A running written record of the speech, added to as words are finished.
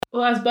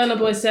Or as Burna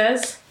Boy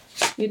says,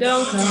 you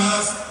don't come.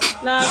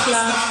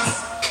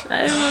 Laugh.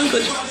 Everyone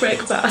got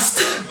breakfast.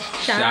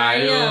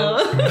 Shayo.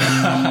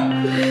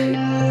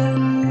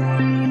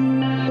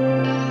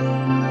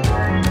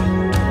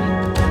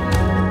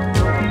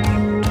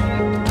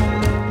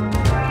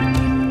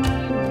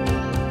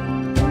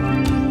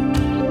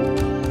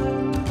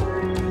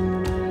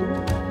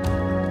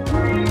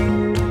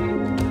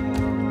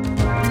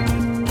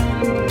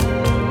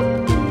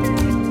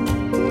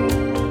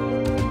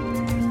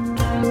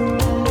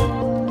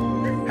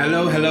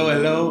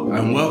 Hello,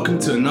 and welcome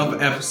to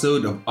another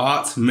episode of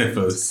Art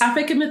Mythos.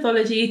 African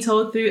mythology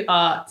told through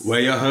art. We're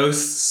your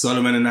hosts,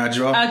 Solomon and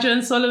Adra. Adra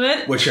and Solomon.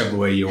 Whichever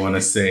way you want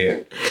to say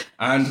it.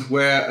 And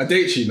we're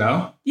Adechi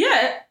now.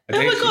 Yeah. Adechi.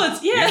 Oh my God,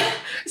 yeah.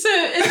 So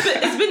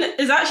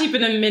it's actually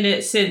been a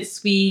minute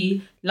since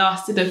we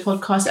last did a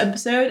podcast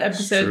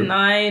episode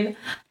 9.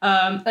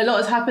 A lot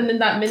has happened in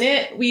that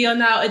minute. We are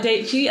now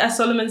Adechi, as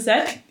Solomon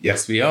said.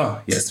 Yes, we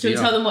are. Should we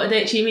tell them what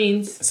Adechi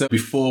means? So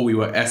before we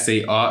were SA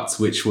Arts,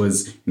 which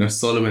was,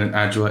 Solomon and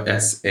Adra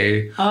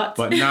SA. Art.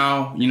 But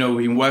now, we've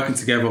been working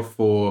together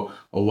for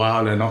a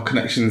while and our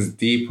connection's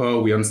deeper.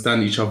 We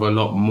understand each other a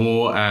lot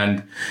more.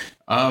 And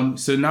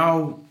so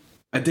now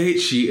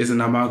Adechi is an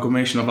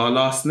amalgamation of our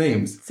last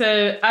names.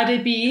 So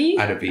Adebi,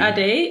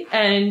 Ade,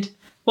 and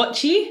what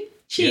Chi?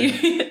 Yeah.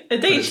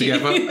 Adechi.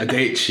 Together,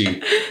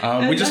 Adechi.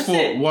 We just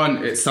thought,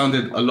 one, it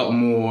sounded a lot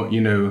more, it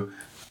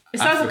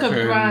sounds African like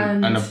a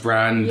brand. And a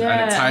brand. Yeah.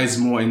 And it ties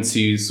more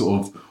into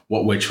sort of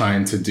what we're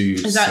trying to do.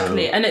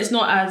 Exactly. So. And it's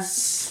not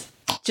as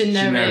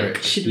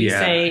generic. Should we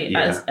say,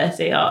 as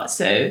SAR.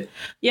 So,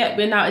 yeah,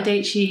 we're now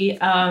Adechi.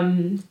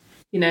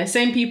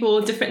 Same people,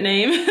 different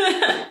name.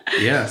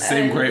 Yeah,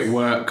 same great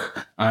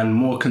work and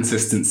more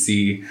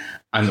consistency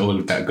and all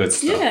of that good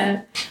stuff.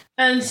 Yeah.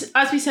 And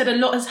as we said, a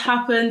lot has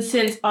happened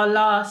since our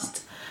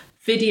last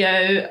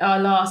video, our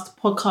last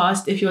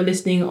podcast, if you're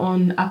listening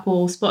on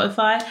Apple,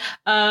 Spotify.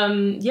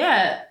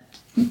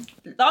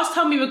 Last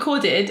time we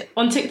recorded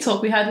on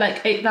TikTok, we had like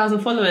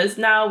 8,000 followers.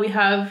 Now we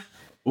have...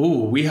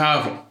 we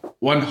have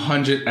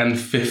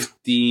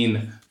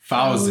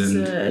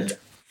 115,000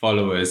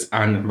 followers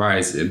and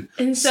rising.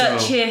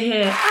 Insert cheer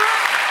here.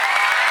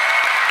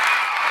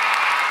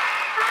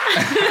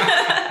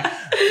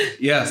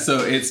 Yeah, so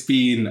it's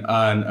been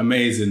an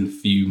amazing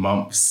few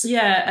months.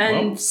 Yeah,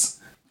 and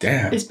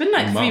damn, it's been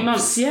like 3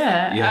 months,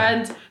 yeah.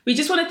 And we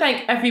just want to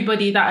thank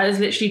everybody that has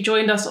literally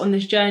joined us on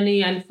this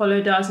journey and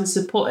followed us and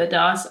supported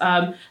us,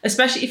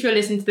 especially if you're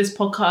listening to this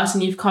podcast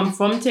and you've come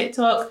from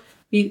TikTok.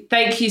 We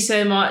thank you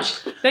so much.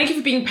 Thank you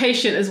for being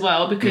patient as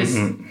well, because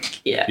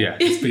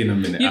it's been a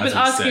minute. You've been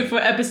asking for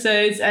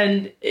episodes,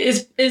 and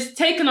it's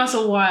taken us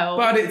a while.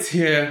 But it's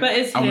here.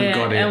 And we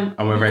got it.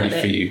 And we're ready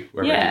for you.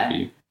 We're ready for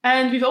you.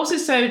 And we've also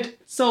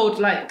sold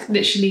like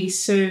literally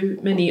so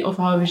many of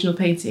our original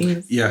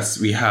paintings. Yes,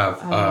 we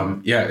have.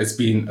 It's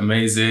been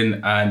amazing.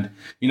 And,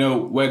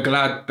 we're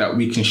glad that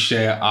we can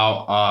share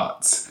our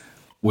art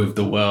with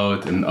the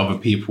world and other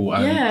people,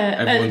 and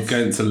everyone's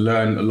going to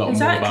learn a lot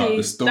more about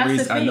the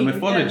stories and the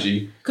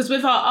mythology. Because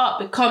with our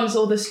art becomes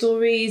all the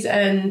stories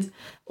and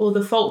all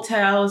the folk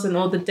tales and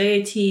all the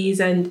deities,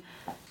 and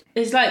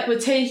it's like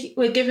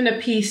we're giving a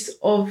piece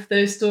of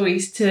those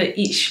stories to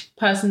each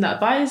person that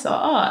buys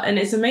our art, and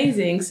it's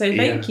amazing. So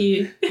thank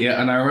you.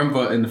 Yeah, and I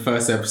remember in the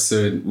first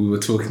episode we were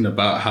talking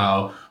about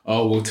how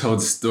we'll tell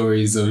the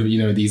stories of,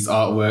 these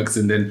artworks,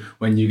 and then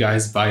when you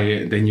guys buy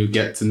it, then you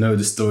get to know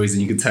the stories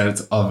and you can tell it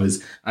to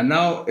others. And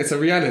now it's a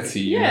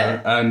reality, you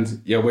know?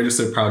 And we're just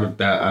so proud of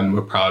that, and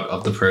we're proud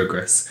of the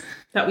progress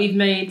that we've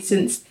made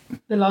since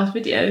the last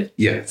video.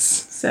 Yes.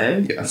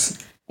 So. Yes.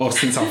 Or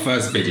since our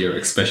first video,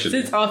 especially.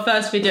 Since our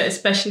first video,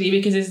 especially,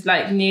 because it's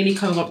like nearly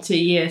coming up to a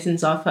year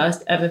since our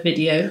first ever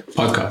video.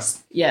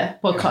 Podcast. Yeah,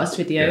 podcast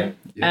video.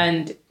 Yeah.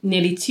 And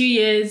nearly 2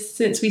 years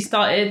since we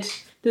started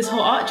this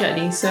whole art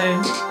journey.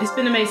 So it's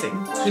been amazing.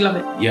 We love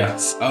it.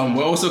 Yes.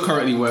 We're also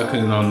currently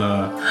working on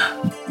a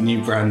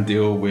new brand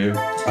deal with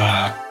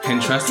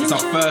Pinterest. It's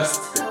our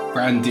first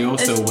brand deal.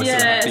 So we're so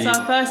happy. It's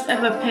our first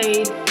ever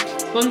paid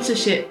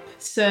sponsorship.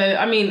 So,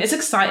 it's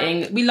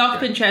exciting. We love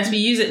Pinterest. We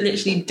use it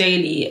literally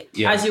daily.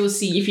 Yeah. As you will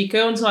see, if you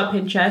go onto our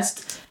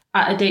Pinterest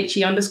at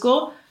Adechi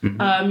 _,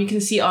 you can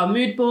see our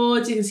mood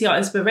boards, you can see our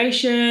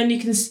inspiration, you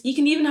can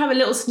even have a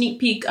little sneak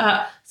peek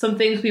at some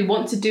things we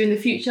want to do in the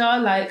future,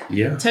 like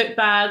tote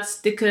bags,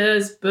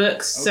 stickers,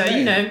 books.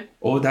 Okay. So,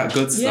 all that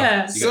good stuff.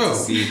 Yeah. So,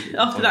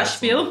 after that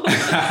spiel,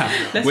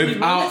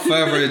 without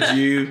further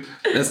ado,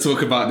 let's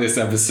talk about this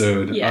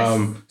episode.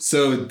 Yes.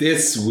 So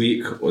this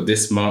week or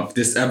this month,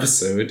 this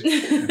episode,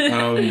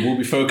 we'll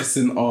be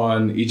focusing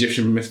on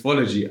Egyptian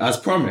mythology as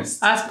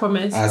promised. As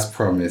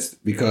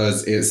promised,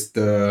 because it's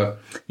the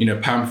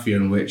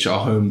pantheon which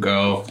our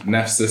homegirl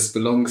Mistress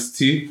belongs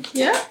to.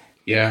 Yeah.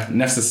 Yeah,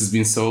 Mistress has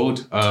been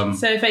sold.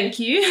 So thank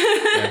you.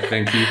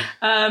 Thank you.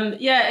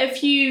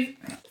 If you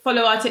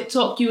follow our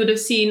TikTok, you would have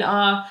seen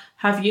our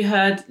Have You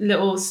Heard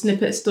little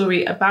snippet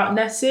story about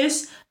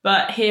Mistress.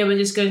 But here we're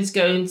just going to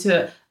go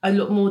into a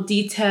lot more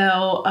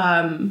detail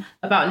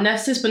about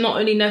Mistress, but not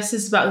only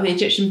Mistress, about the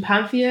Egyptian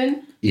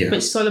pantheon.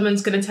 which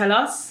Solomon's going to tell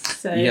us.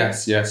 So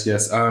Yes.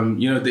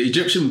 The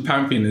Egyptian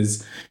pantheon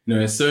is,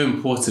 it's so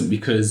important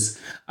because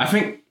I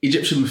think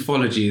Egyptian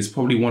mythology is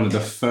probably one of the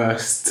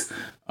first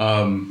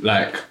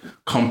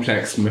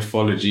complex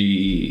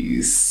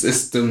mythology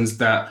systems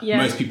that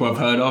most people have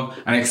heard of,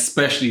 and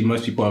especially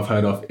most people have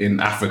heard of in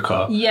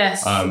Africa.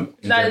 Yes,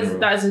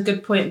 that is a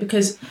good point,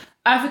 because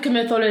African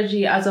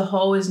mythology as a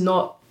whole is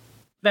not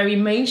very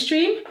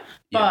mainstream,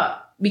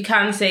 but we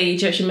can say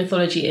Egyptian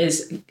mythology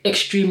is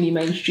extremely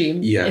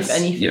mainstream, if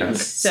anything.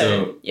 Yes.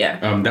 So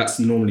that's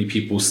normally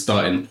people's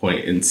starting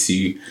point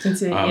into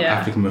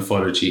African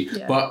mythology.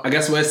 Yeah. But I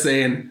guess we're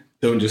saying,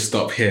 don't just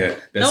stop here.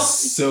 There's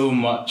so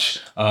much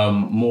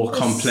more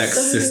complex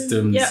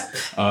systems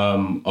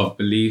of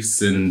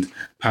beliefs and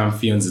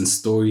pantheons and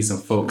stories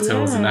and folk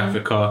tales in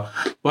Africa.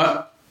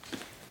 But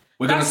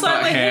we're going to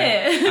start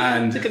here.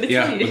 And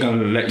we're going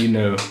to let you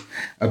know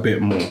a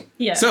bit more.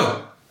 Yeah.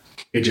 So,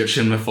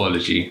 Egyptian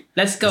mythology.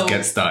 Let's go. Let's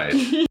get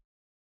started.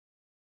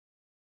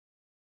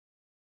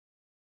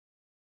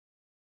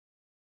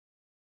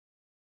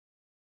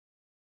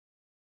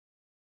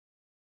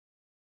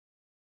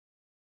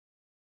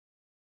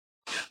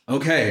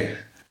 Okay,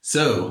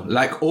 so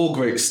like all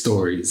great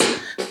stories,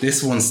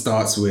 this one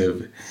starts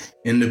with,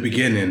 in the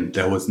beginning,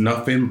 there was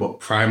nothing but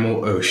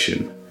primal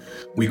ocean.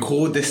 We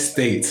call this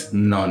state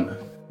none,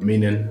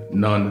 meaning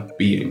none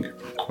being.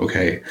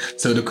 Okay,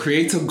 so the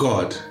creator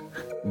god,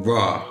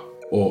 Ra,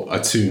 or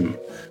Atum,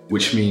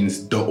 which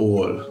means the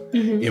all,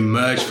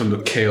 emerged from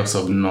the chaos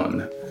of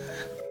none.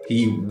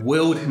 He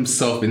willed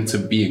himself into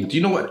being. Do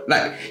you know what?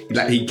 Like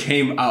he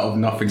came out of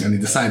nothing and he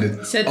decided,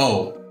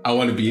 I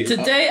want to be...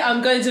 Today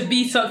I'm going to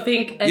be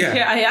something, and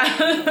here I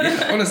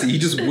am. Honestly, he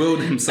just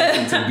willed himself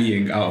into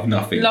being out of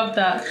nothing. Love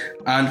that.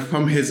 And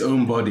from his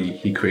own body,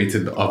 he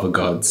created the other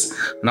gods.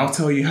 And I'll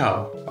tell you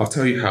how.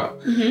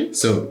 Mm-hmm.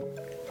 So,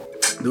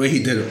 the way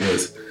he did it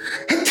was...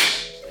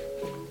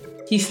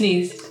 He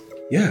sneezed.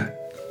 Yeah.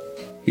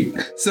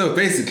 So,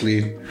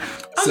 basically...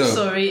 I'm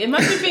sorry.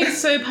 Imagine being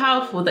so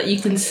powerful that you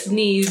can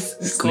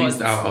sneezed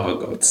out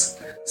other gods.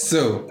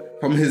 So...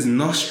 From his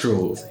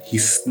nostrils, he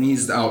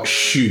sneezed out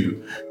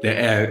Shu,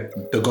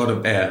 the god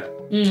of air,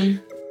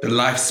 the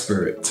life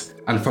spirit.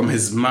 And from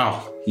his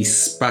mouth, he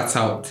spat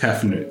out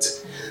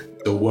Tefnut,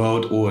 the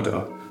world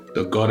order,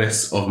 the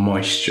goddess of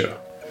moisture.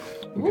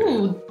 Okay.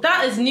 Ooh,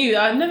 that is new.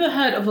 I've never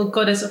heard of a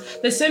goddess.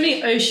 There's so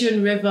many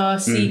ocean, river,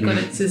 sea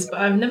goddesses, but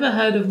I've never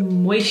heard of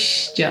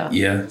moisture.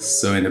 Yeah,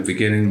 so in the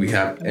beginning, we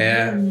have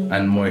air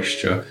and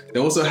moisture. They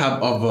also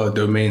have other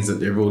domains that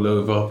they roll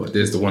over, but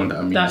there's the one that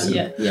I'm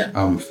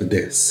using for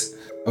this.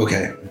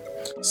 Okay,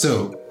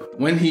 so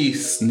when he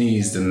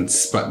sneezed and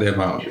spat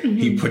them out,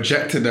 he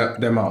projected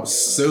them out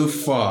so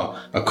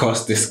far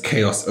across this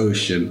chaos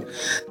ocean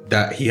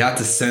that he had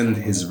to send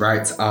his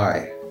right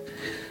eye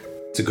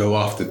to go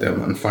after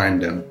them and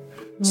find them.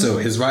 So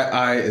his right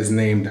eye is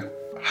named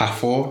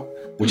Hathor,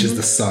 which is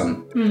the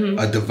sun,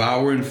 a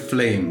devouring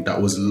flame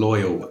that was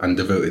loyal and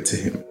devoted to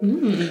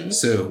him.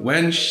 So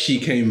when she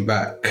came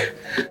back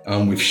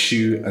with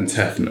Shu and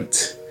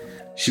Tefnut,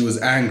 she was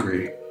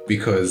angry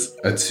because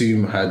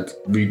Atum had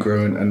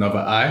regrown another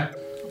eye.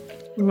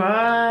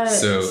 Right.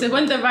 So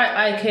when the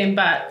right eye came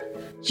back,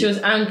 she was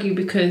angry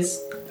because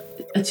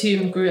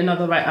Atum grew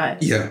another right eye.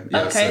 Yeah.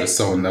 Okay. So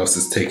someone else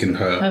has taken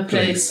her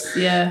place.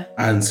 Yeah.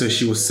 And so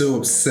she was so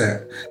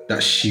upset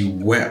that she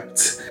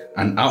wept,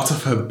 and out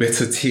of her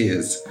bitter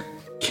tears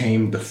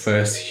came the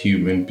first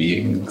human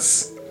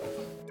beings.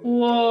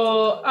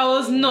 Whoa, I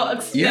was not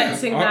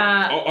expecting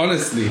that.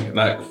 Honestly,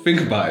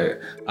 think about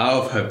it.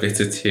 Out of her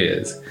bitter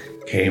tears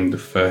came the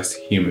first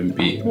human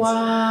beings.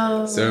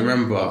 Wow. So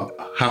remember,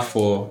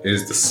 Hathor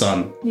is the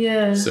sun.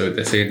 Yeah. So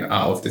they're saying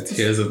out of the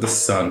tears of the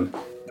sun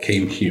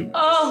came humans.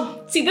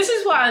 Oh, see, this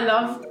is why I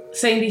love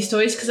saying these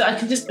stories, because I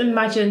can just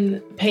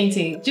imagine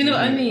painting. Do you know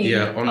what I mean?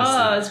 Yeah, honestly.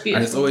 Oh, it's beautiful.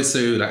 And it's always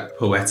so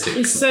poetic.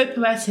 It's so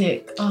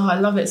poetic. Oh, I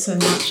love it so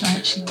much,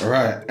 actually. All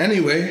right.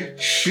 Anyway,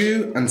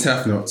 Shu and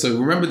Tefnut. So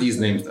remember these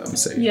names that I'm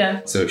saying.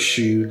 Yeah. So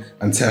Shu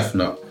and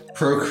Tefnut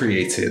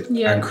procreated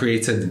and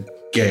created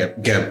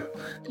Geb,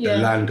 the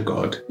land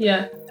god,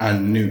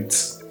 and Nut,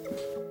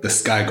 the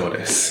sky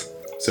goddess.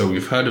 So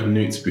we've heard of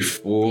Nut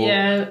before.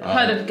 Yeah,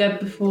 heard of Geb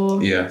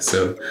before. Yeah,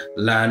 so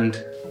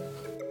land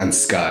and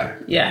sky.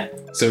 Yeah.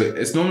 So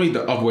it's normally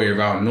the other way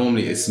around.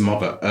 Normally it's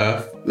Mother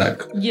Earth,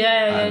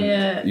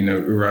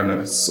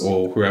 Uranus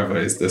or whoever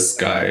is the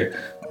sky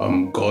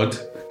god.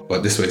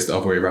 But this way it's the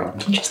other way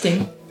around.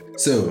 Interesting.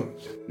 So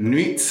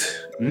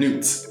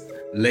Nut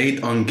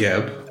laid on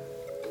Geb.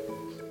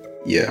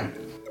 Yeah.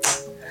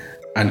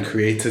 And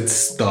created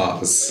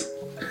stars.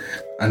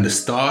 And the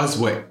stars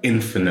were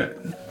infinite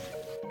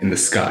in the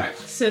sky.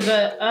 So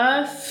the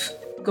earth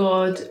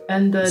god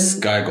and the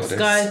sky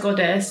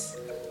goddess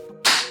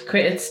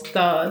created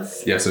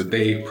stars. Yeah, so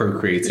they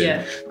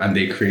procreated and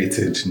they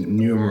created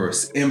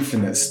numerous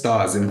infinite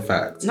stars, in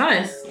fact.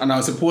 Nice. And now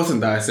it's important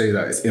that I say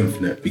that it's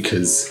infinite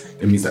because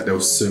it means that there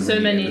was so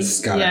many in the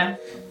sky. Yeah.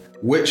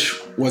 Which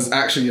was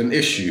actually an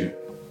issue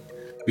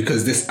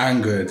because this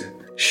angered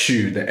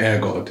Shu, the air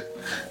god.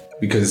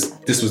 because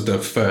this was the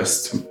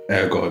first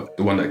air god,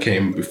 the one that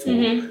came before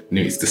Nut,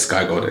 the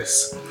sky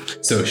goddess.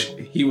 So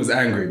he was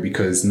angry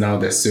because now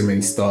there's so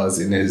many stars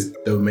in his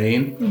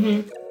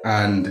domain.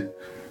 And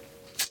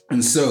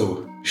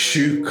so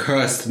Shu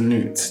cursed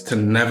Nut to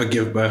never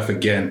give birth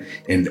again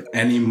in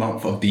any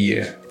month of the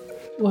year.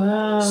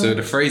 Wow. So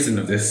the phrasing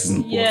of this is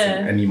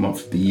important, any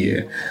month of the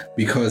year,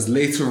 because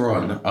later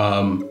on,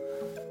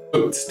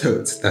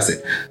 Totes, that's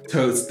it.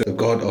 Totes, the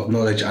god of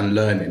knowledge and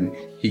learning,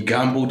 he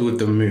gambled with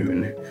the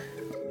moon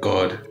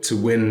god to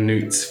win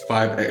Nut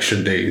 5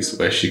 extra days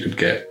where she could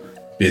get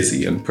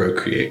busy and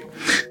procreate.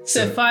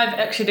 So 5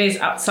 extra days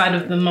outside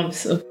of the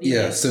months of the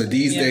year. So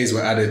these days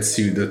were added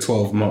to the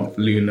 12-month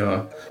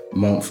lunar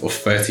month of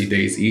 30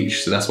 days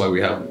each. So that's why we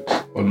have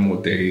one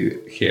more day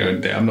here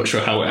and there. I'm not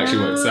sure how it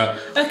actually works out.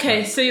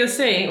 Okay, so you're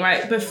saying,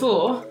 right,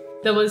 before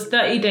there was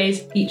 30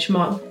 days each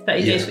month,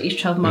 30 days for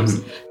each 12 months.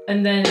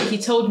 And then he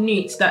told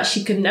Nut that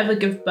she could never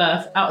give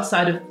birth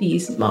outside of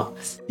these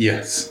months.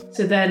 Yes.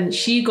 So then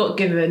she got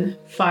given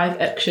 5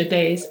 extra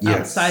days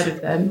outside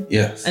of them.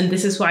 Yes. And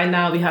this is why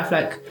now we have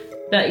like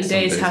 30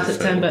 days, have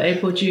September,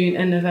 April, June,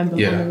 and November,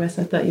 and the rest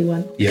are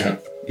 31. Yeah.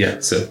 Yeah.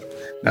 So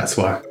that's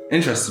why.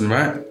 Interesting,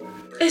 right?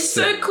 It's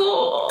so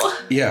cool.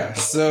 Yeah.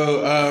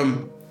 So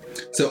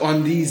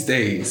on these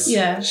days,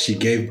 she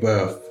gave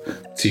birth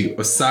to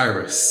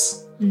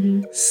Osiris,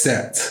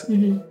 Set,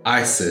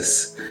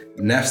 Isis,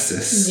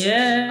 Nephthys,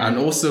 and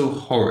also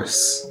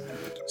Horus.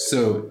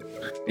 So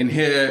in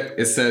here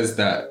it says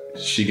that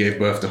she gave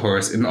birth to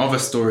Horus. In other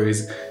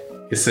stories,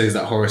 it says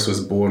that Horus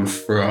was born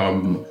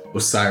from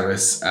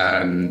Osiris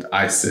and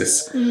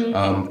Isis.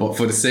 But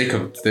for the sake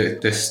of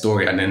this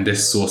story and in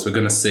this source, we're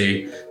going to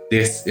say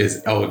this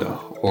is Elder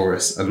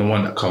Horus, and the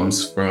one that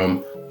comes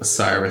from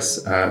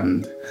Osiris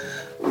and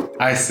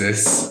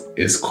Isis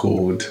is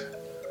called,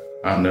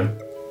 I don't know,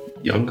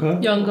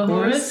 Younger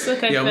Horus?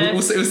 Okay, yeah,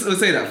 we'll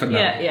say that for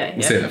now.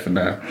 We'll say that for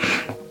now.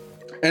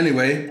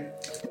 Anyway,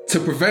 to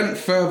prevent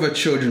further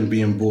children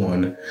being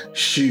born,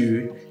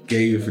 Shu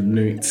gave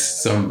Nut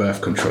some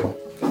birth control.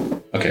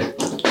 Okay.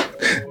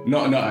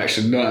 Not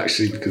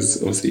actually, because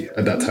obviously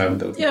at that time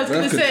there was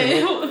birth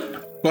control.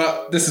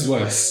 But this is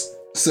worse.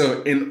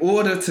 So in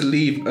order to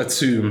leave a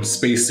tomb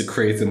space to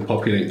create and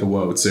populate the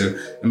world, so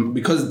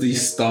because of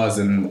these stars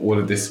and all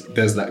of this,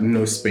 there's like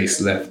no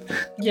space left.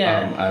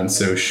 And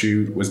so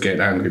Shu was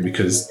getting angry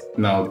because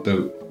now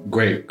the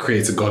great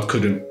creator god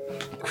couldn't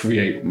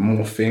create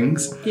more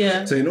things.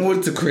 So in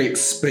order to create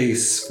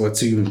space for a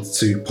tomb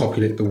to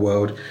populate the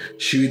world,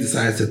 Shu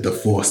decided to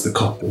divorce the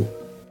couple.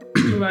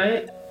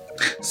 Right.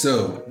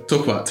 So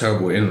talk about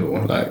terrible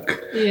in-law, like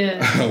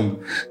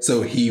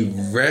so he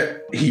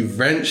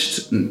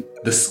wrenched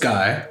the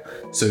sky.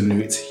 So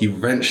Nut, he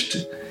wrenched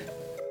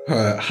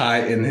her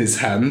high in his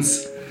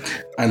hands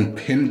and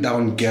pinned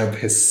down Geb,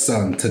 his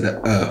son, to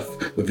the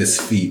earth with his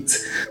feet.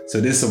 So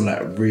there's some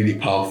like really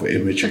powerful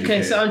imagery. Okay,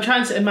 here. so I'm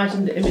trying to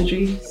imagine the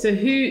imagery. So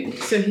who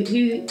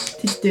did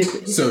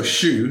it? So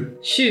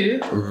Shu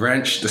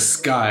wrenched the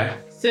sky.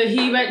 So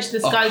he wrenched the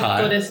sky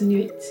goddess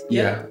Nut.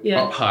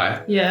 Up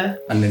high.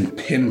 And then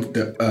pinned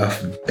the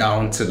earth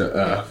down to the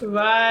earth.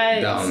 Right.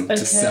 Down to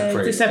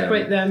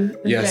separate them.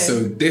 Okay. Yeah, so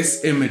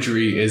this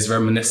imagery is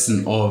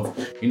reminiscent of,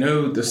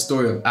 the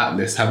story of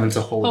Atlas having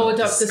to hold up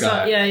the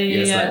sky.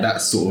 It's like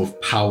that sort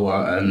of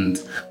power and,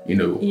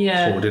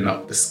 holding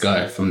up the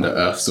sky from the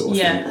earth sort of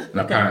thing. And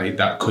apparently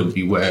that could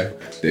be where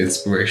the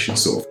inspiration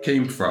sort of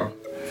came from.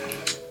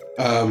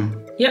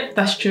 Yep,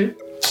 that's true.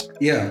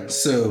 Yeah,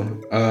 so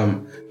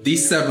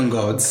these 7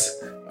 gods,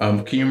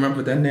 can you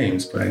remember their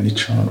names by any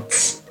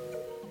chance?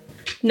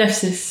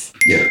 Nephthys.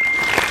 Yeah.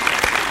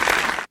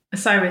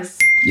 Osiris.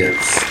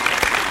 Yes.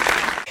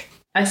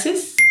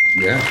 Isis.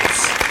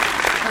 Yes.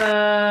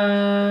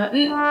 No.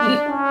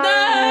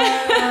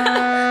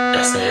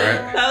 That's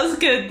alright. That was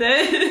good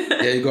though.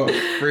 Yeah, you got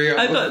 3 out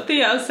of 7. I got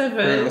 3 out of 7.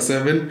 3 out of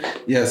 7.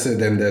 Yeah, so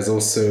then there's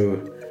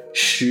also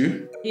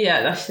Shu.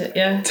 Yeah, that's it,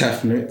 yeah.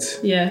 Tefnut.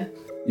 Yeah.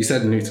 You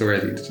said Nut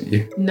already, didn't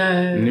you?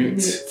 No.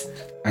 Nut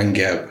and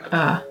Geb.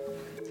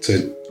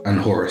 So, and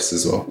Horus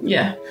as well.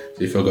 Yeah.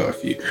 So you forgot a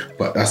few.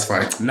 But that's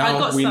fine.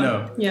 Now we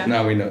know. Yeah.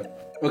 Now we know.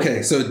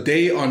 Okay, so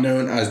they are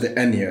known as the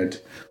Ennead,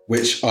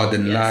 which are the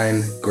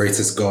 9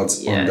 greatest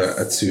gods under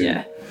a tomb.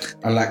 Yeah.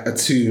 And like a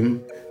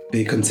tomb,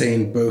 they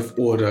contain both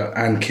order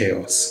and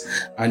chaos.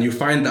 And you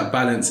find that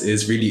balance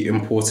is really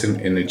important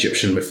in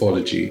Egyptian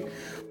mythology.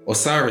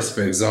 Osiris,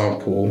 for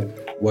example,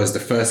 was the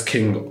first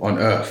king on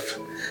earth,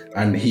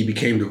 and he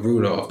became the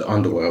ruler of the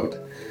underworld.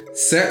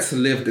 Set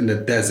lived in the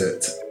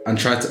desert and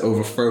tried to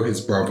overthrow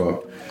his brother,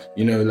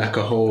 like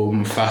a whole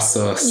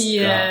Mufasa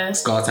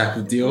Scar type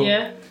of deal.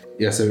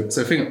 Yeah,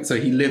 so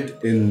he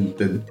lived in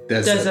the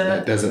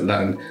desert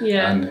land,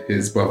 and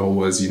his brother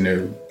was,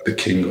 the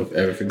king of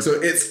everything. So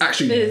it's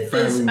actually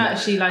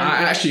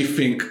I actually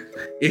think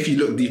if you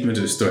look deep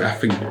into the story, I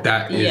think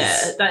that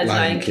is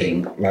Lion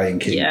King. Lion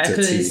King. Yeah,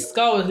 because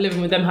Scar was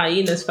living with them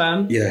hyenas,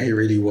 fam. Yeah, he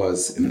really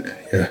was.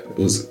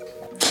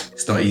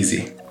 It's not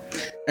easy.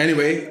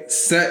 Anyway,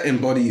 Set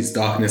embodies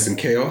darkness and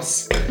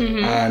chaos.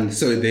 And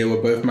so they were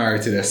both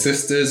married to their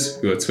sisters,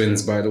 who are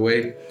twins, by the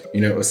way.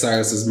 You know,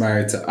 Osiris was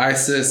married to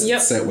Isis.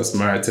 Yep. Set was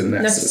married to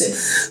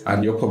Nephthys.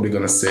 And you're probably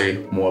going to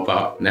say more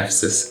about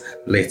Nephthys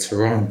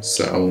later on,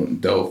 so I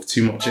won't delve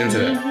too much into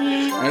that.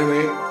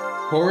 Anyway,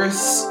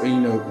 Horus,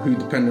 you know, who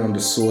depending on the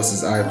source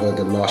is either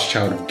the last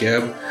child of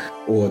Geb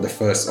or the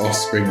first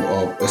offspring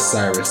of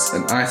Osiris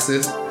and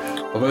Isis.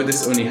 Although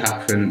this only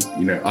happened,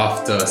 you know,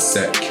 after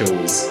Set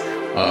kills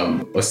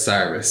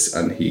Osiris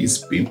and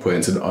he's been put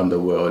into the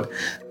underworld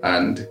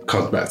and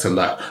comes back to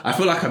life. I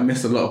feel like I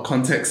missed a lot of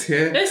context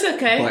here. It's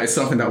okay. But it's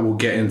something that we'll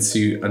get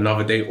into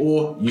another day,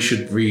 or you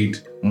should read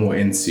more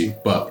into.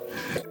 But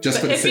just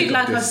for the sake of this, if you'd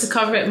like us to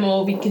cover it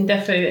more, we can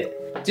definitely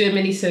do a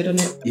mini-sode on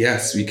it.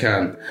 Yes, we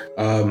can.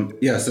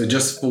 So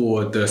just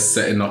for the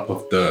setting up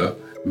of the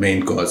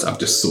main gods, I've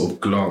just sort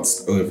of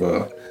glanced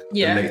over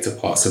the later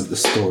parts of the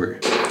story.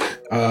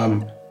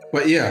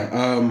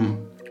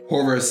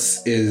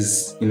 Horus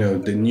is, you know,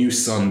 the new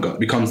sun god,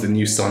 becomes the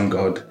new sun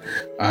god,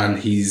 and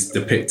he's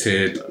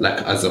depicted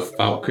like as a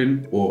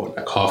falcon or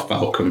like half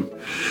falcon.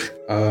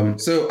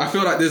 So I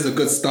feel like there's a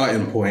good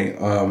starting point.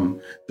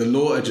 The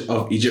lore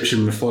of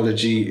Egyptian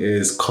mythology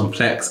is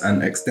complex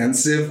and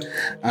extensive,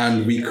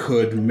 and we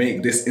could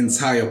make this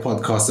entire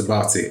podcast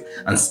about it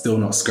and still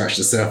not scratch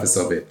the surface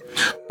of it.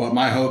 But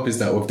my hope is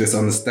that with this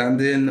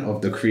understanding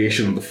of the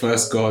creation of the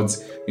first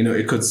gods, you know,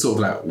 it could sort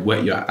of like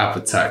whet your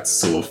appetite to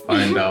sort of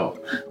find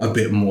out a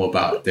bit more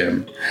about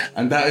them.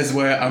 And that is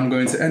where I'm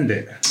going to end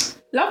it.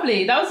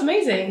 Lovely. That was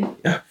amazing.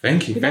 Yeah,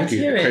 thank you. Thank you.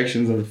 The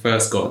creations of the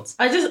first gods.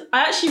 I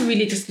actually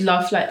really just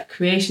love like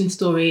creation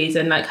stories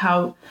and like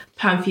how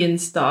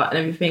pantheons start and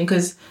everything,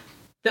 because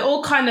they're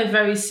all kind of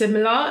very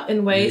similar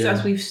in ways,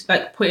 as we've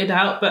like pointed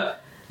out, but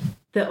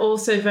they're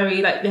also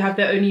very like, they have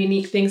their own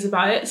unique things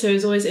about it. So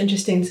it's always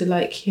interesting to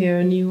like hear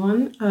a new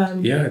one.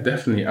 Yeah,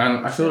 definitely.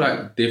 And I feel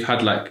like they've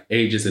had like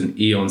ages and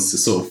eons to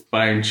sort of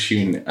fine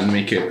tune it and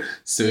make it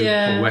so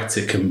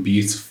poetic and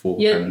beautiful.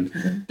 Yeah,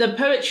 and the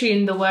poetry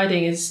and the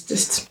wording is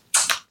just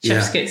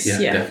chef's kiss.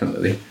 Yeah,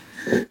 definitely.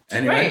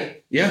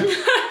 Anyway,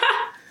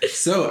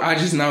 So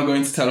Aj now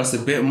going to tell us a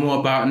bit more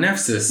about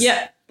Nephthys.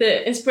 Yeah,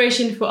 the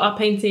inspiration for our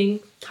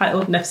painting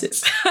titled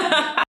Nephthys.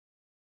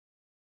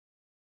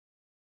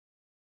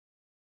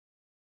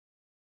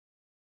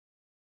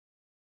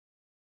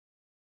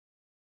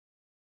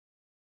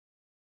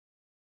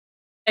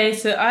 Okay,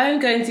 so I'm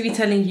going to be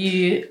telling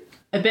you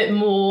a bit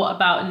more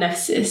about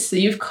Nephthys. So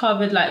you've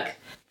covered like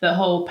the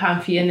whole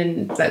pantheon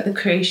and like the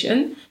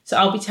creation. So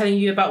I'll be telling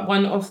you about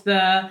one of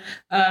the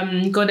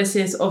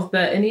goddesses of the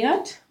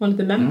Ennead, one of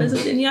the members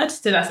of the Ennead.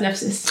 So that's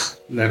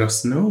Nephthys. Let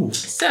us know.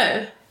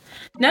 So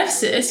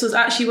Nephthys was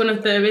actually one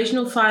of the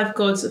original 5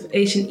 gods of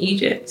ancient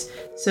Egypt.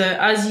 So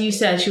as you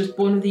said, she was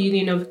born of the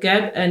union of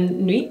Geb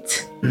and Nuit,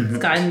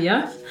 sky and the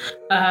earth.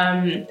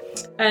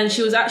 And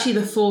she was actually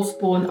the 4th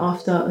born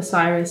after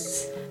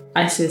Osiris,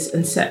 Isis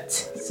and Set.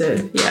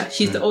 So yeah,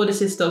 she's the older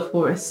sister of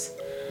Horus.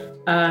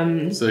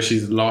 So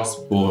she's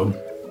last born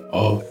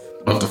of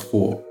the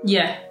 4.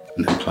 Yeah.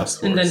 And then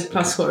plus Horus. And then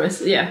plus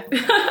Horus, yeah.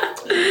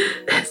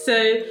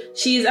 So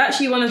she's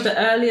actually one of the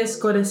earliest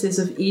goddesses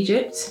of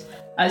Egypt,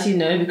 as you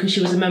know, because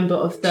she was a member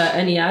of the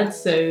Ennead.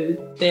 So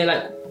they're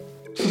like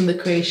from the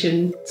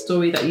creation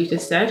story that you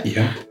just said.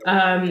 Yeah.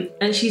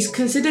 And she's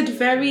considered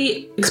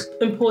very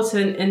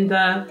important in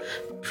the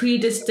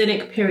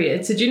pre-Dynastic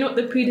period. So do you know what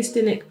the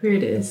pre-Dynastic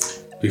period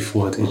is?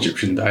 Before the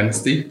Egyptian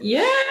dynasty?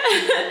 Yeah.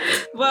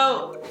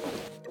 Well,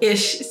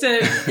 ish.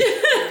 So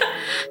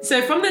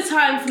so from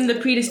the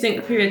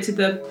pre-Dynastic period to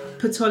the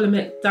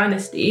Ptolemaic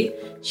dynasty,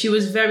 she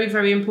was very,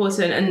 very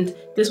important, and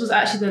this was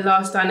actually the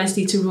last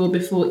dynasty to rule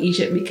before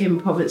Egypt became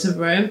a province of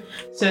Rome.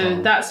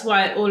 So that's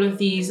why all of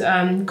these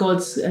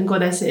gods and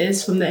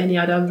goddesses from the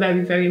Ennead are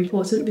very, very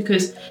important,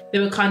 because they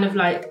were kind of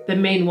like the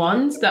main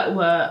ones that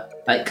were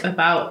like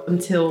about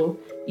until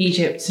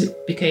Egypt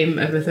became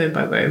overthrown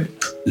by Rome.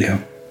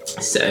 Yeah.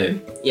 So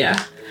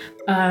yeah.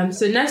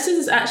 So Nephthys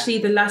is actually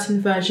the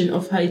Latin version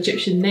of her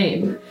Egyptian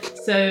name.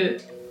 So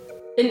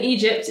in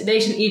Egypt, in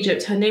ancient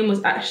Egypt, her name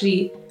was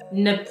actually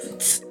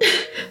Nephthys.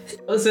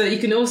 Also, you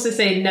can also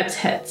say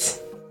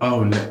Nephthys.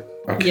 Oh, no.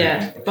 Okay.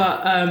 Yeah,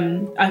 but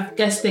I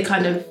guess they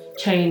kind of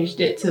changed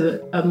it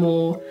to a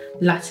more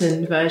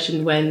Latin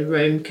version when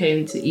Rome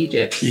came to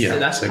Egypt. Yeah, so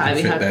that's why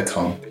we have their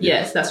tongue.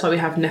 Yes, that's why we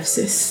have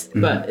Nephthys,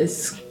 but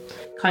it's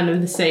kind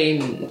of the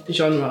same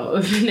genre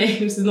of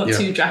names. It's not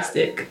too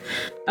drastic.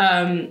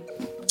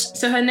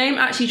 So her name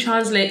actually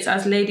translates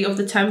as Lady of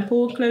the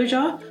Temple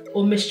Enclosure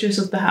or Mistress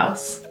of the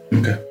House.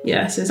 Okay.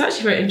 Yeah, so it's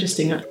actually very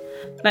interesting.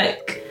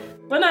 Like,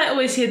 when I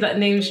always hear that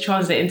names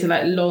translate into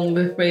like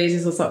long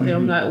phrases or something,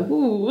 I'm like,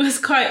 ooh, it's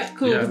quite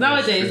cool. Because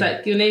nowadays,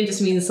 like, your name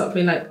just means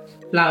something like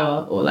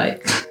flower or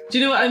like, do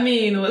you know what I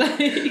mean? Or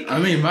like, I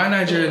mean, my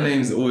Nigerian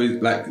names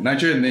always, like,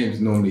 Nigerian names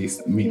normally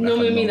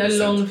mean a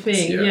long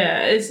thing.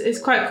 Yeah, it's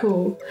quite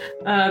cool.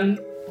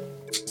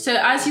 So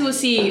as you will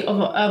see with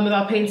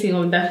our painting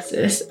on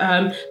Nephthys,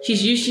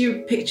 she's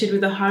usually pictured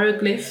with a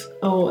hieroglyph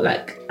or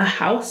like a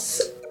house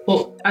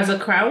or as a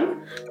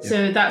crown.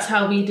 So that's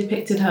how we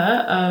depicted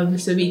her.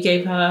 So we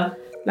gave her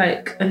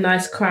like a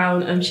nice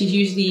crown, and she's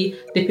usually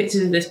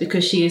depicted in this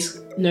because she is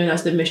known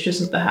as the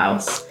mistress of the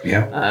house.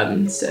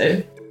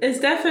 So it's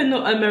definitely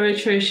not a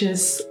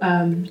meretricious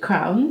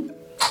crown.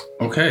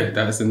 Okay,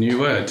 that's a new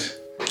word.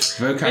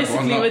 Vocab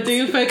Basically, we're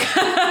doing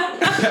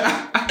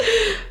vocab.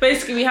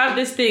 Basically, we have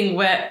this thing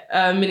where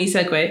mini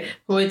segue. Where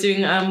we're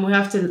doing we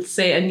have to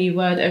say a new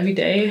word every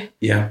day.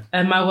 Yeah.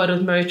 And my word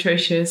was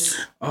meretricious.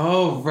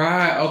 Oh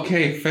right,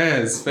 okay,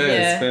 fairs.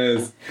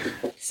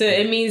 So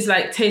it means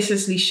like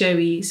tastelessly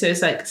showy. So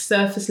it's like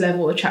surface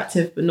level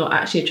attractive, but not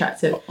actually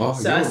attractive. Oh,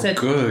 so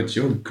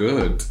you're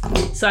good.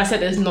 So I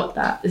said it's not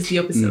that. It's the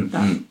opposite of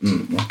that.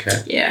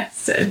 Okay. Yeah.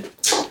 So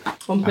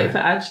 1 point for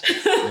Aj.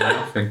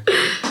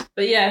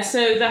 But yeah,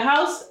 so the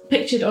house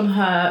pictured on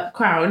her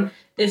crown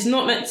is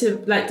not meant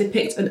to like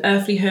depict an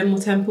earthly home or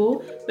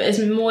temple, but it's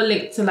more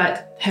linked to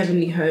like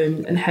heavenly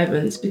home and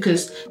heavens,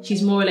 because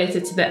she's more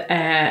related to the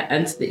air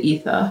and to the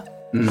ether.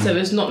 So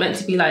it's not meant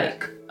to be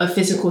like a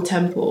physical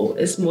temple.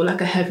 It's more like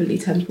a heavenly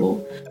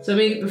temple. So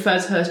when we refer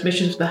to her as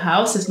mistress of the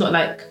house, it's not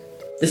like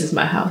this is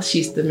my house,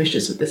 she's the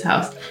mistress of this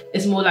house.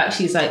 It's more like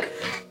she's like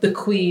the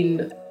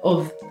queen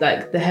of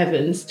like the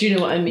heavens. Do you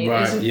know what I mean?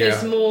 Right,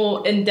 it's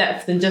more in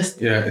depth than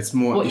just... Yeah, it's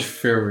more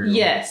ethereal.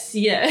 Yes,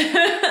 yeah.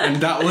 And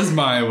that was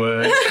my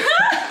word. Was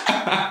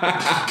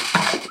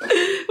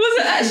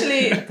it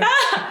actually?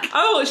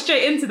 I walked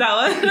straight into that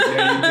one.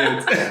 Yeah,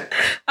 you did.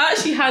 I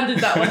actually handed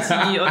that one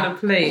to you on a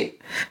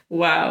plate.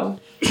 Wow.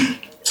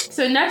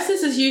 So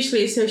Nephthys is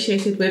usually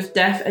associated with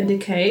death and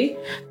decay.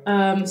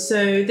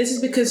 So this is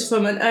because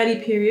from an early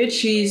period,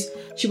 she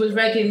was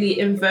regularly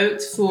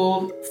invoked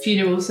for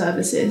funeral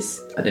services.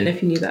 I don't know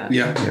if you knew that.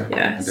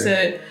 Yeah.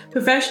 So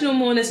professional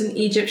mourners in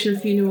Egyptian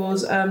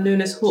funerals,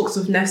 known as hawks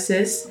of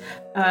Nephthys,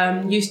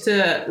 used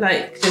to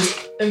like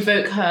just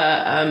invoke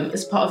her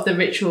as part of the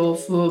ritual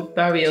for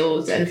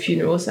burials and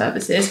funeral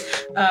services.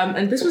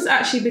 And this was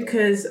actually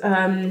because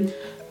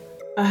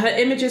her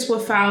images were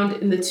found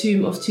in the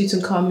tomb of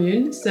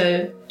Tutankhamun.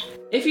 So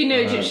if you know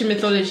Egyptian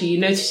mythology, you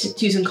know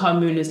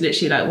Tutankhamun is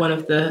literally like one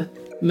of the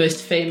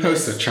most famous...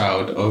 Poster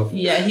child of...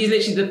 Yeah, he's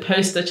literally the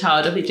poster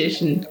child of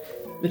Egyptian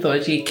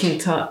mythology, King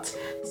Tut.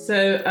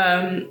 So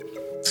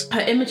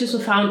her images were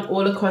found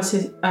all across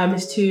his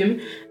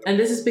tomb. And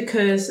this is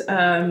because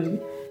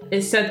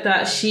it's said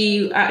that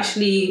she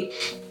actually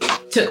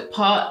took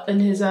part in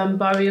his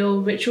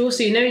burial ritual.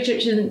 So you know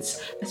Egyptians,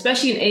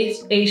 especially in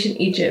ancient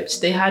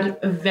Egypt, they had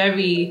a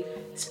very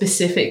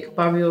specific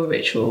burial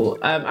ritual.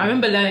 I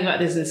remember learning about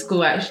this in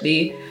school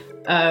actually.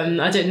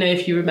 I don't know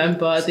if you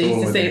remember. They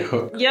used to say,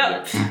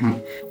 "Yep."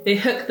 They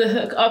hook the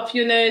hook up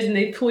your nose and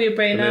they pull your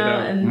brain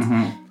out and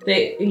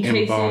they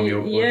encase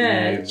you.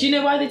 Yeah. Do you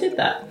know why they did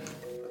that?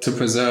 To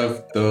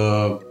preserve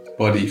the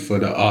body for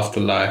the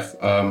afterlife.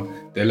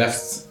 They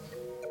left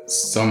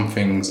some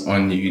things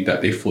on you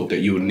that they thought that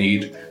you would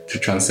need to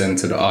transcend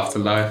to the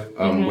afterlife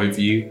with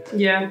you.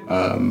 Yeah.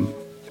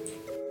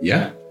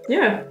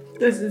 Yeah,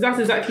 that's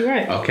exactly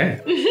right. Okay.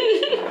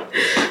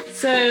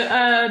 So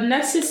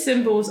Nephthys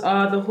symbols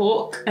are the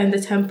hawk and the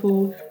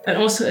temple, and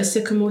also a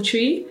sycamore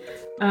tree.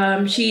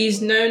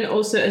 She's known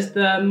also as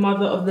the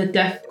mother of the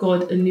death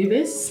god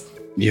Anubis.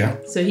 Yeah.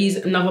 So he's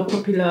another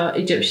popular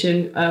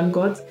Egyptian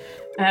god.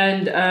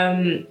 And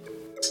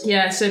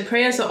so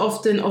prayers are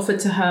often offered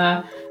to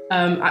her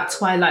at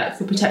twilight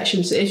for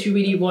protection. So if you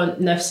really want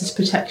Nephthys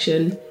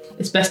protection,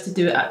 it's best to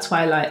do it at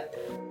twilight.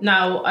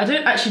 Now, I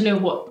don't actually know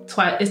what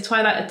is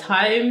twilight a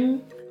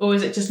time, or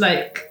is it just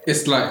like...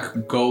 It's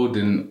like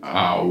golden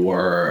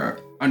hour.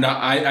 And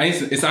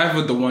it's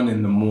either the one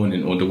in the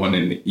morning or the one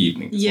in the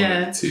evening. It's one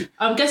of the two.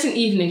 I'm guessing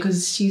evening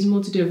because she's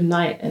more to do with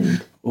night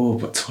and... Oh,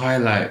 but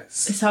twilight. It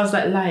sounds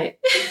like light.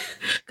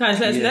 Guys,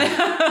 let's know.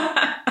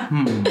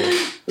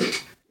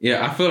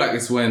 Yeah, I feel like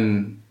it's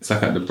when it's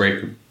like at the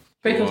break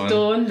of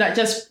dawn, like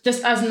just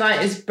as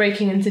night is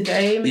breaking into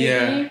day,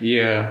 maybe.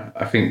 Yeah,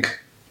 I think.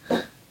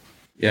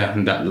 Yeah,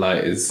 and that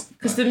light is...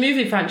 Because the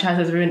movie franchise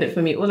has ruined it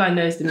for me. All I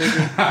know is the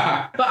movie.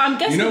 But I'm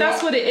guessing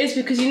that's what it is,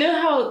 because you know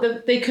how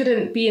they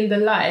couldn't be in the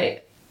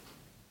light?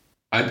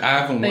 I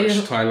haven't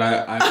watched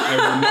Twilight.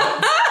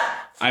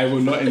 I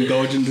will not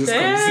indulge in this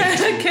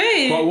conversation.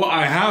 Okay. But what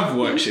I have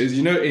watched is,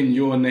 you know, In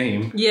Your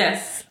Name.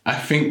 Yes. I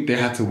think they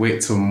had to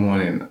wait till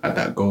morning at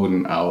that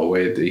golden hour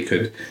where they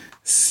could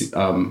see,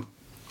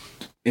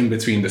 in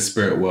between the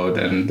spirit world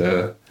and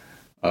the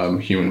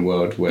human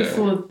world, where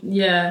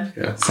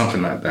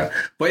something like that.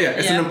 But yeah,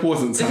 it's an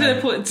important time. It's an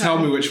important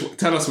time.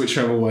 Tell us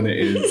whichever one it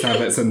is.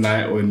 Either it's at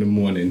night or in the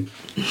morning.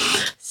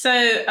 So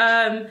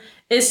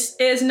it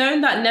is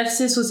known that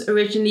Nephthys was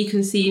originally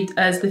conceived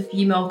as the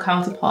female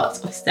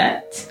counterpart of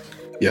Set.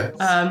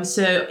 Yeah.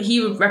 So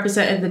he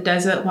represented the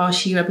desert while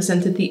she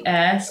represented the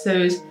air. So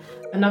it's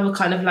another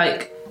kind of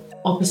like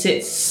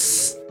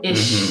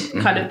opposites-ish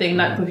kind of thing,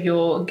 like with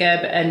your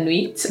Geb and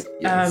Nuit.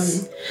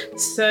 Yes.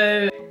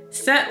 So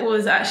Set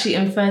was actually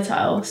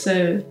infertile.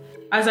 So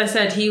as I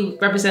said, he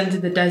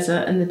represented the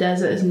desert, and the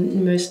desert is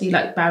mostly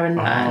like barren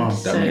land.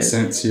 That makes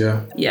sense,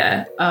 yeah.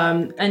 Yeah.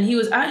 And he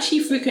was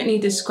actually frequently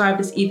described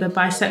as either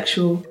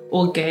bisexual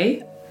or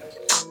gay.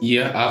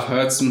 Yeah, I've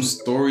heard some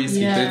stories.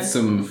 Yeah. He did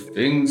some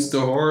things to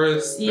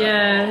Horus.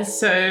 Yeah,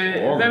 so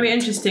very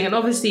interesting. And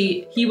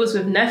obviously, he was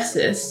with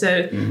Nephthys,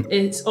 so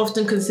it's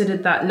often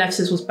considered that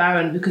Nephthys was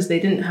barren because they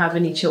didn't have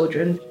any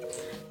children.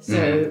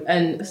 So,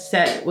 and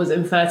Set was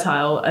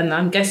infertile, and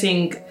I'm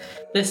guessing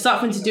there's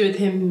something to do with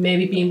him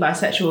maybe being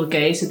bisexual or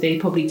gay, so they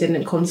probably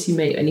didn't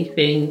consummate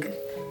anything,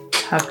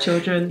 have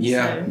children.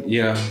 Yeah, so.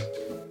 yeah.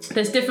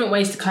 There's different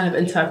ways to kind of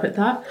interpret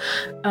that.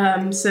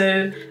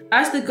 So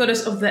as the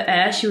goddess of the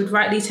air, she would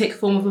rightly take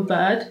form of a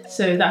bird.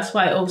 So that's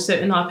why also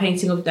in our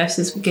painting of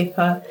Nephthys, we give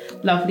her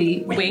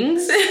lovely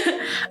wings.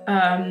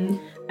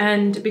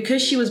 And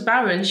because she was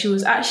barren, she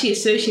was actually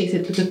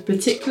associated with a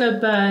particular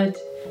bird.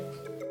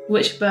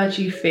 Which bird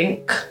do you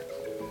think?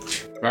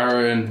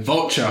 Baron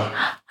Vulture.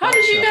 How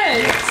did you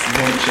know?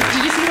 Vulture.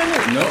 Did you see my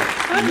notes? Nope.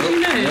 How did you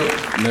know?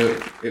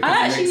 Nope. It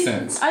doesn't make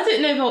sense. I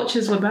didn't know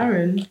vultures were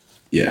barren.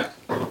 Yeah.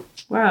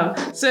 Wow.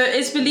 So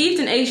it's believed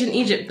in ancient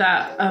Egypt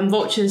that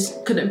vultures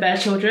couldn't bear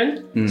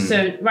children.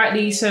 So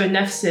rightly so,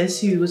 Nephthys,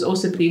 who was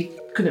also believed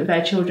couldn't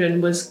bear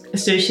children, was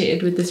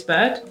associated with this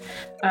bird.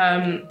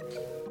 And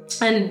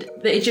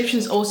the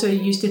Egyptians also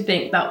used to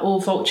think that all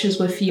vultures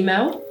were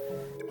female.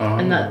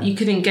 And that you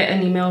couldn't get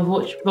any male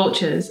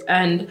vultures.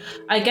 And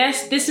I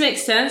guess this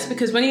makes sense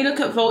because when you look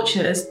at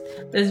vultures,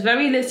 there's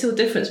very little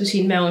difference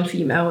between male and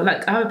female.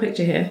 Like, I have a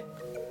picture here.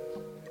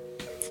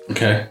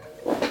 Okay.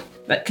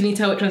 Like, can you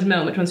tell which one's male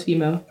and which one's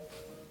female?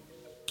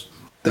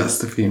 That's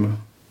the female.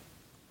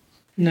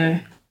 No.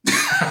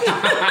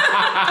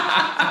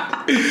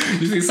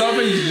 You see,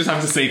 something you just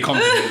have to say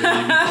confidently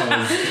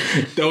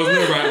because there was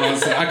no right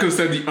answer. I could have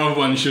said the other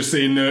one, you should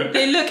say no.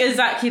 They look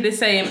exactly the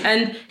same.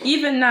 And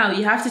even now,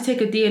 you have to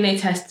take a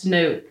DNA test to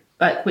know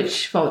like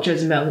which vulture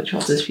is male, which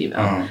vulture is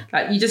female.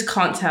 Like, you just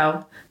can't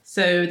tell.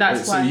 So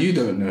that's why... So you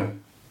don't know?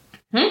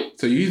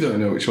 So you don't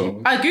know which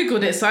one? I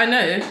Googled it, so I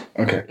know.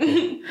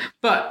 Okay.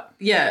 But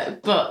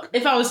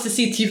if I was to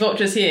see two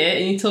vultures here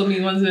and you told me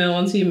one's male,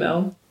 one's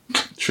female...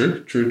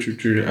 True.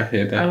 I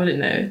hear that. I wouldn't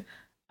know.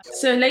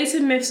 So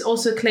later myths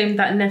also claimed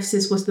that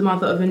Nephthys was the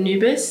mother of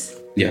Anubis.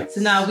 Yeah.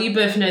 So now we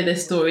both know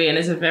this story, and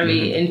it's a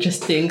very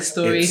interesting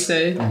story. It's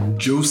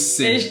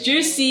juicy. It's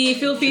juicy.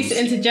 Feel free to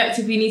interject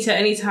if you need to at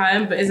any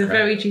time, but it's a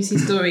very juicy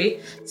story.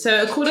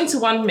 So according to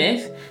one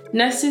myth,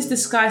 Nephthys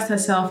disguised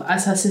herself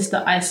as her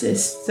sister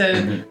Isis.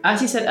 So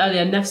as you said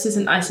earlier, Nephthys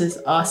and Isis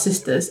are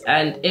sisters,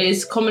 and it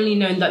is commonly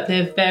known that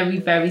they're very,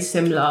 very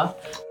similar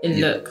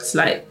in looks.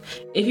 Like,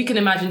 if you can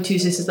imagine two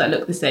sisters that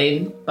look the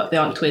same, but they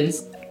aren't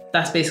twins,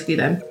 that's basically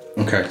them.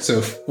 Okay,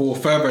 so for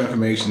further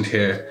information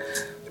here,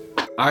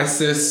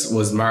 Isis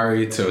was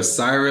married to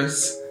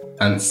Osiris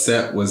and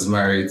Set was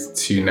married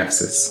to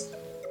Nephthys.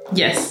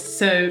 Yes,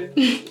 so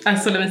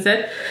as Solomon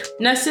said,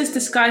 Nephthys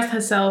disguised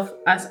herself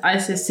as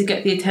Isis to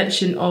get the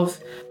attention of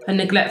her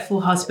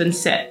neglectful husband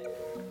Set.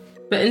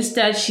 But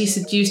instead she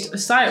seduced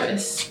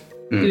Osiris,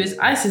 who is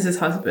Isis's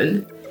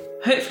husband.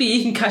 Hopefully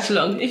you can catch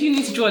along. If you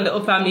need to draw a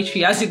little family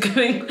tree as you're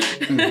going.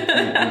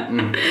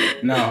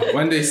 Now,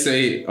 when they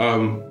say,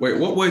 wait,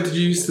 what word did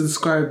you use to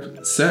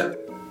describe Set?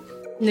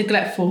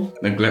 Neglectful.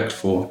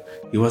 Neglectful.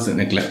 He wasn't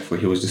neglectful,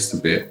 he was just a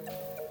bit...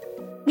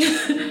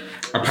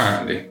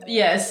 Apparently.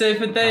 Yeah, so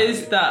for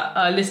those that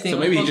are listening so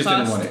maybe on the he just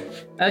didn't want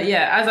it.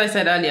 Yeah, as I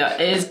said earlier,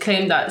 it is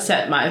claimed that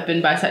Set might have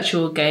been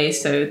bisexual or gay,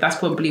 so that's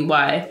probably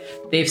why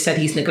they've said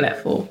he's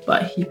neglectful.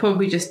 But he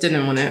probably just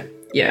didn't want it.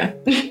 Yeah.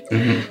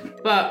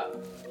 But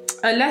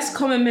a less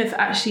common myth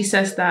actually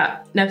says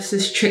that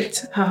Nephthys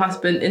tricked her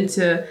husband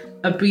into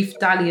a brief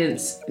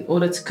dalliance in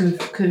order to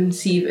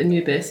conceive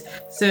Anubis.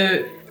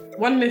 So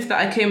one myth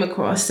that I came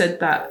across said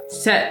that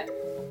Set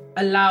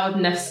allowed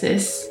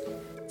Nephthys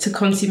to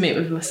consummate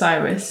with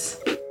Osiris.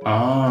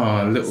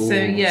 Little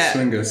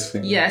swingers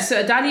thing. Yeah, so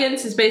a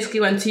dalliance is basically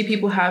when two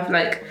people have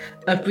like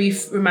a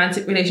brief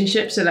romantic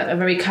relationship, so like a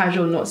very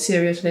casual, not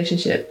serious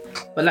relationship,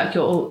 but like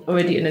you're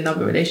already in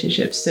another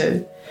relationship.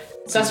 So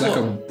that's like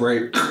a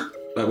break.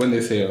 Like when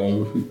they say,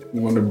 we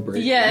want to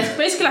break. Yeah, it's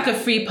basically like a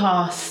free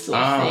pass sort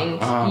of thing.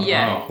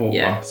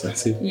 So I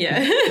see.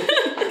 Yeah.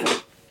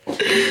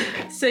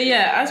 So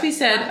yeah, as we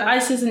said,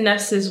 Isis and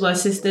Nephthys were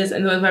sisters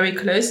and they were very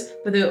close,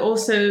 but they were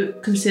also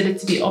considered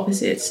to be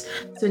opposites.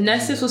 So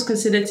Nephthys was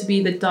considered to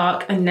be the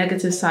dark and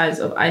negative sides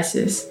of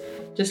Isis,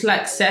 just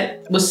like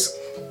Set was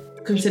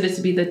considered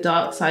to be the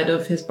dark side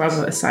of his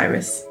brother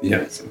Osiris.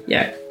 Yes.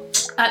 Yeah.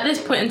 At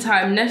this point in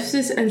time,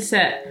 Nephthys and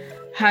Set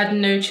had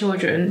no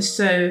children,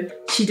 so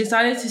she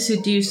decided to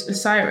seduce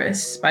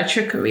Osiris by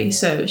trickery.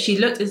 So she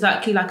looked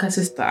exactly like her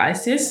sister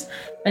Isis,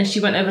 and she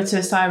went over to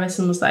Osiris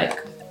and was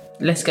like,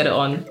 let's get it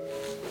on.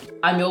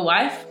 I'm your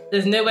wife.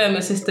 There's no way I'm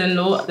your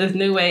sister-in-law. There's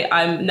no way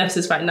I'm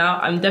Nephthys right now.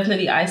 I'm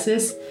definitely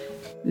Isis.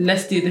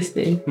 Let's do this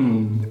thing.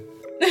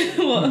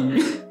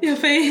 What? Your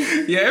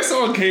face? Yeah, if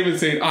someone came and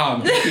said,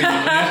 I'm definitely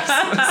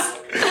Nephthys.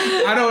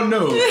 I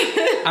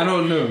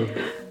don't know.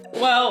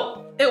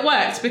 Well, it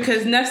worked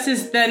because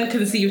Nephthys then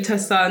conceived her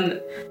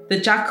son, the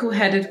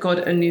jackal-headed god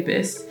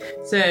Anubis.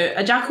 So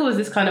a jackal is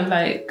this kind of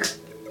like,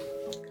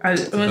 I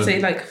want to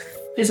say like,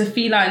 it's a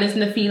feline, it's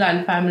in the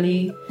feline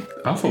family.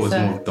 I thought it was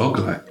more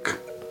dog-like.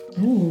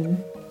 Ooh.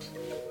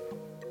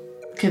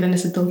 Okay, then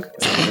it's a dog.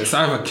 It's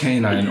either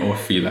canine or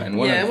feline.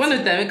 One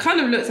of them. It kind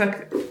of looks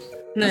like...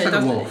 No, it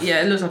doesn't. Wolf.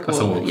 Yeah, it looks like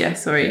a wolf. Yeah,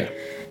 sorry. Yeah.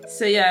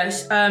 So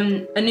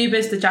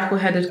Anubis, the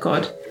jackal-headed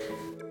god.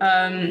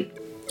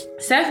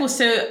 Seth was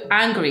so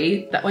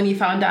angry that when he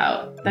found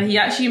out that he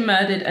actually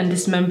murdered and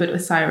dismembered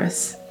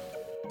Osiris.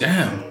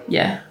 Damn.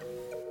 Yeah.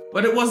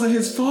 But it wasn't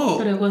his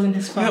fault.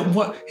 Yeah,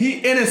 what? He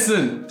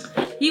innocent.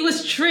 He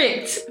was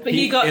tricked, but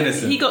he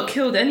got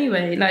killed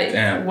anyway. Like,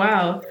 damn.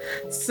 Wow.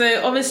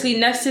 So obviously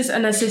Nephthys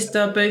and her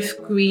sister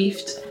both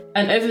grieved,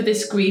 and over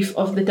this grief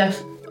of the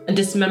death and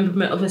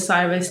dismemberment of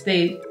Osiris,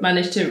 they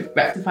managed to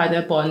rectify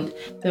their bond.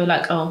 They were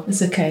like, oh,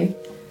 it's okay.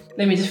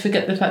 Let me just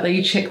forget the fact that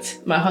you tricked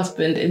my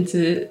husband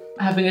into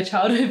having a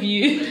child with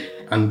you.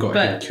 And got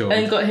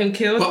him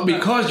killed. But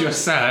because you're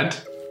sad,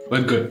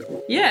 we're good.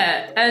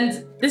 Yeah,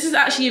 and this is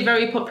actually a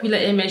very popular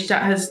image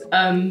that has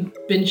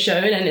been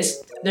shown, and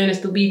it's known as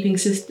the Weeping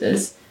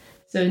Sisters.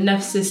 So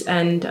Nephthys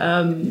and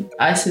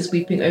Isis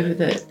weeping over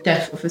the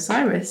death of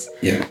Osiris.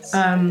 Yes.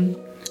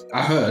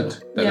 I heard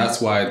that that's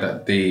why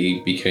that they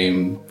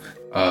became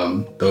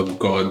the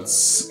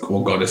gods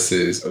or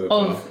goddesses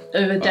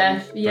over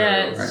death.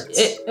 Yeah,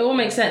 it all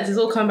makes sense. It's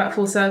all come back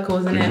full circle,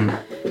 isn't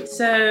it?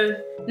 So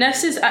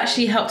Nephthys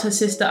actually helped her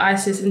sister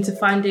Isis into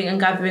finding and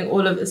gathering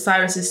all of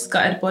Osiris's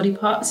scattered body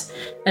parts,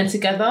 and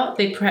together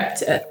they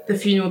prepped the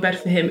funeral bed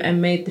for him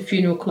and made the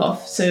funeral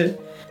cloth. So,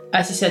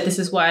 as you said, this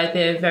is why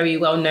they're very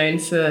well known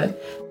for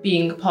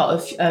being part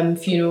of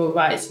funeral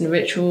rites and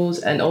rituals,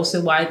 and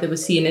also why they were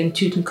seen in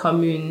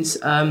Tutankhamun's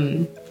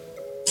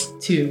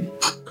tomb.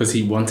 Because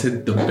he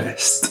wanted the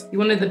best. He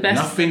wanted the best.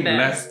 Nothing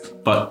less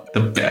but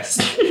the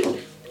best.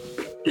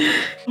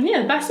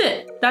 Yeah, that's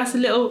it. That's a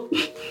little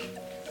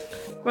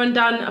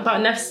rundown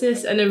about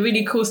Nephthys, and a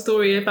really cool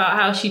story about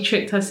how she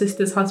tricked her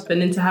sister's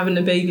husband into having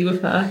a baby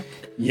with her.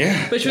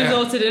 Yeah. Which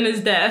resulted in his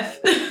death.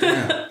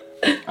 Yeah.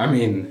 I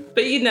mean...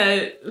 But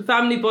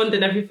family bond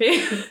and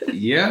everything.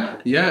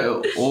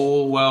 yeah,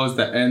 all wells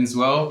that ends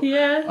well.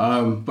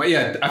 Yeah. But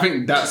yeah, I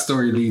think that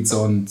story leads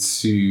on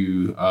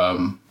to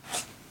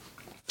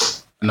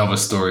another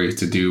story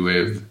to do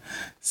with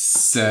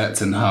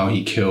Set and how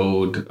he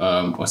killed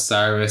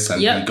Osiris,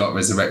 and he got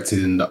resurrected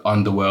in the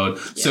underworld.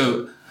 Yep.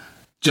 So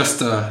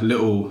just a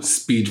little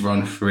speed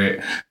run for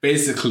it.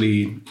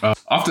 Basically,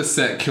 after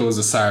Set kills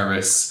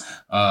Osiris,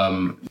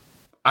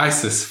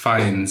 Isis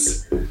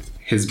finds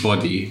his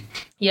body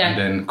and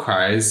then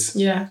cries.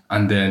 Yeah.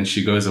 And then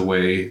she goes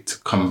away to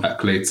come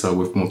back later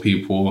with more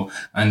people.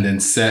 And then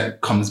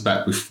Set comes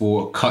back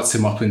before, cuts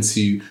him up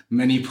into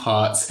many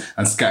parts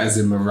and scatters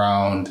him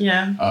around.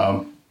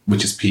 Yeah.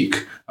 Which is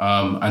peak.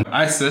 And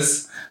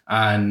Isis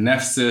and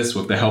Nephthys,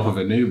 with the help of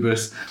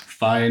Anubis,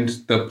 find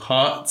the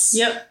parts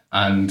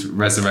and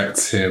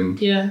resurrect him.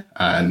 Yeah.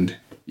 And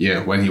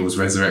when he was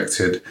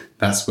resurrected,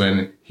 that's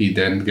when he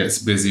then gets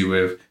busy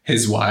with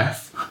his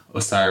wife,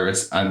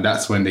 Osiris, and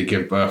that's when they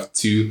give birth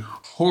to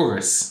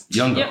Horus,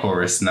 younger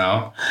Horus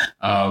now,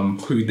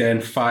 who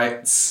then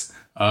fights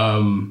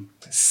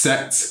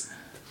Set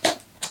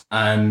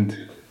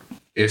and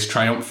is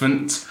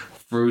triumphant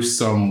through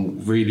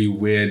some really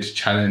weird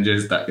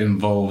challenges that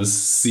involves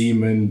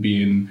semen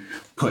being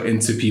put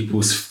into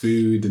people's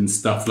food and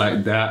stuff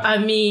like that. I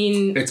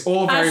mean... It's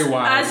all very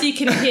wild. As you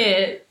can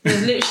hear,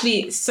 there's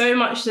literally so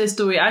much to the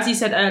story. As you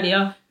said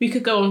earlier, we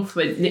could go on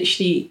for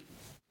literally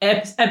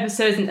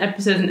episodes and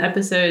episodes and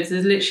episodes.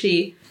 There's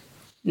literally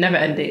never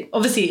ending.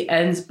 Obviously it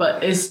ends,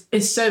 but it's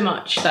so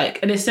much,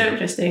 and it's so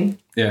interesting.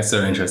 Yeah,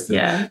 so interesting.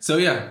 Yeah. So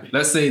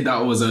let's say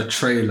that was a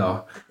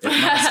trailer. It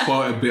might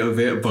spoil a bit of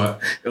it, but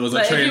it was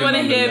a trailer. If you want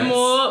to hear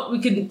more,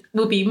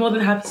 we'll be more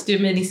than happy to do a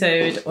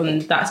mini-sode on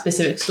that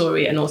specific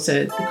story and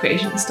also the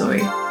creation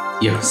story.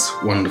 Yes,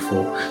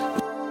 wonderful.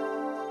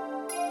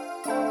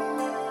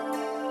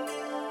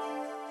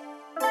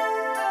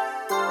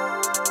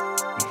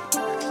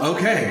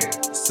 Okay,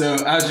 so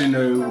as you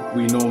know,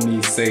 we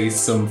normally say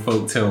some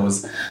folk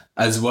tales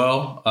as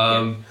well.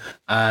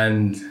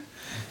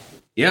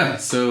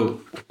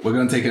 So we're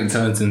going to take it in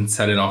turns in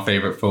telling our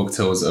favourite folk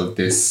tales of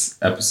this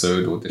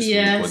episode or this week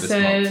or this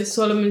month. So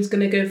Solomon's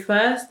going to go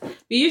first.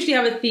 We usually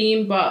have a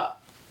theme,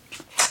 but...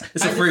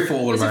 It's a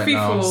free-for-all right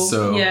now.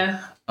 So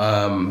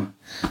I'm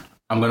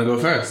going to go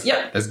first.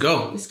 Yep. Let's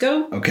go.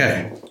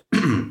 Okay.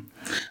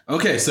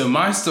 Okay, so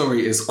my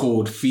story is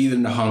called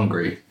Feeding the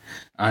Hungry.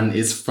 And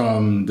it's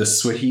from the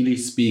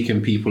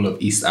Swahili-speaking people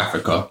of East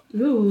Africa.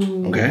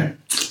 Ooh. Okay?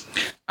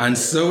 And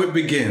so it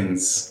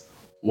begins.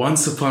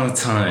 Once upon a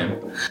time,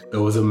 there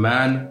was a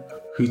man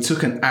who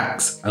took an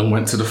axe and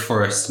went to the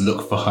forest to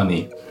look for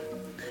honey.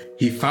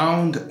 He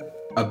found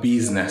a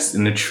bee's nest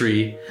in a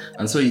tree,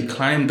 and so he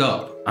climbed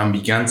up and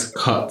began to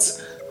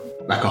cut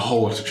like a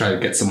hole to try to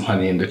get some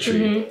honey in the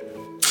tree.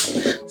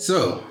 Mm-hmm.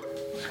 So,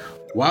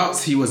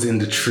 whilst he was in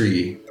the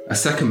tree, a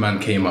second man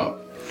came up.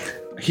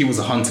 he was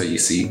a hunter, you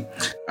see,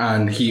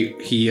 and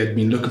he had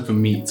been looking for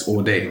meat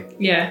all day.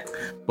 Yeah.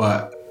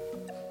 But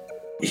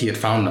he had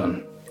found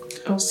none.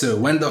 Oh. So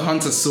when the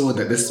hunter saw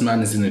that this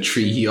man is in a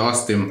tree, he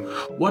asked him,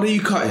 "What are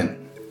you cutting?"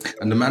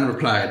 And the man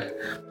replied,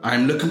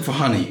 "I'm looking for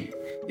honey.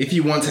 If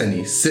you want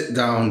any, sit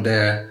down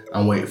there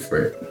and wait for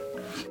it."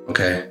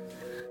 Okay.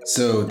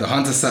 So the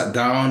hunter sat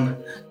down,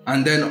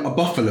 and then a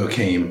buffalo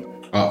came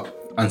up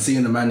and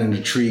seeing the man in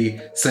the tree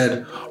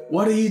said,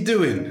 "What are you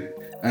doing?"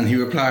 And he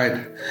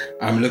replied,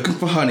 "I'm looking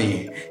for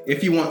honey.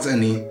 If you want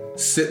any,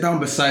 sit down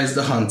beside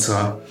the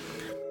hunter."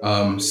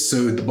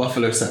 So the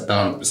buffalo sat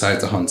down beside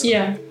the hunter.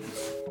 Yeah.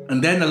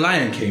 And then the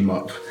lion came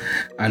up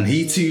and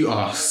he too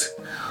asked,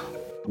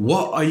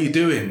 "What are you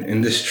doing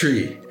in this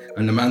tree?"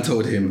 And the man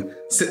told him,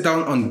 "Sit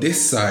down on this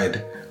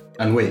side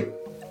and wait.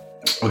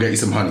 I'll get you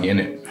some honey in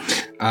it."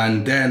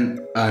 And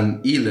then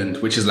an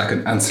eland, which is like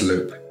an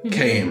antelope,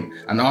 came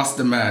and asked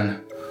the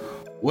man,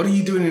 "What are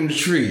you doing in the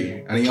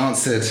tree?" And he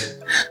answered,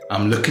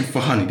 "I'm looking for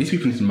honey." These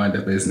people need to mind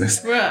their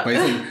business. Right. But he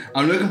said,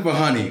 "I'm looking for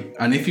honey.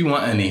 And if you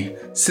want any,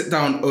 sit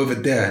down over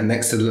there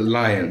next to the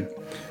lion."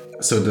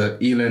 So the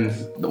eland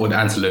or the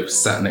antelope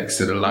sat next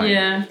to the lion.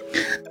 Yeah.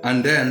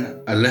 And then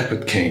a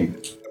leopard came.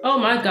 Oh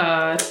my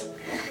God.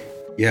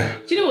 Yeah.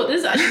 Do you know what? This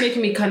is actually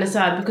making me kind of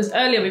sad because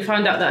earlier we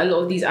found out that a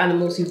lot of these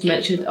animals you've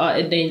mentioned are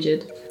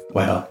endangered.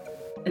 Wow.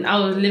 And I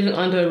was living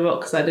under a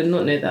rock because I did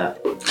not know that.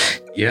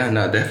 Yeah,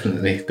 no,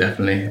 definitely.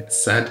 It's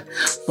sad.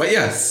 But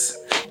yes,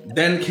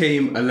 then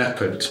came a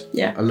leopard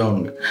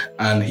along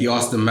and he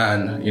asked the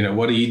man,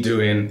 "What are you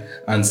doing?"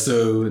 And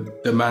so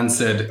the man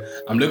said,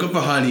 "I'm looking for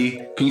honey.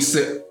 Can you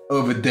sit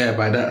over there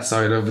by that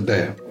side over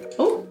there?"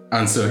 Oh.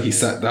 And so he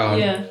sat down.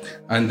 Yeah.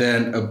 And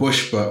then a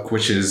bushbuck,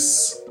 which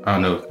is, I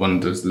don't know, one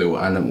of those little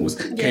animals,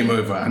 came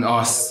over and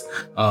asked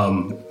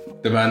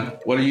the man,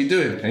 "What are you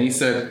doing?" And he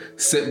said,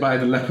 "Sit by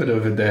the leopard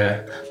over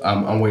there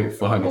and wait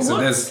for honey." So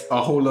there's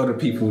a whole lot of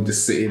people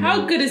just sitting.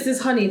 How good is this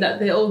honey that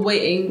they're all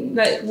waiting?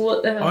 Like,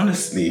 what the hell?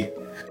 Honestly.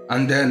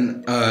 And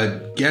then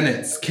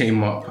Gennet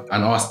came up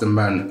and asked the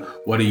man,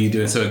 "What are you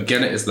doing?" So a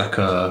Gennet is like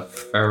a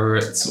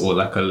ferret or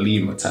like a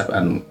lemur type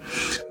animal.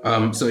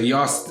 So he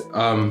asked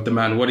the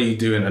man, "What are you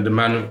doing?" And the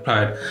man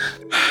replied,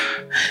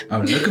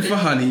 "I'm looking for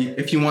honey.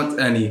 If you want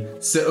any,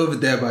 sit over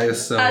there by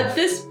yourself." At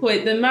this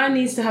point, the man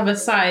needs to have a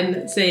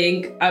sign saying,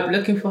 "I'm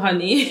looking for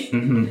honey."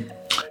 Mm-hmm.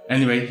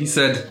 Anyway, he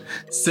said,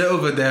 "Sit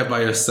over there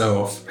by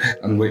yourself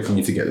and wait for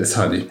me to get this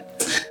honey."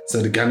 So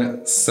the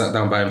Gannet sat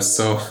down by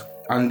himself,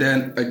 and then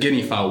a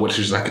guinea fowl, which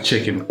is like a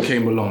chicken,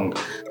 came along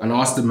and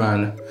asked the man,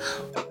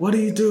 "What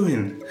are you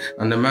doing?"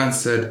 And the man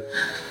said,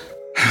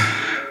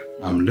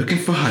 "I'm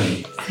looking for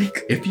honey.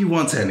 If you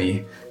want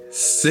any,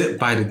 sit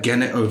by the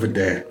Gannet over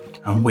there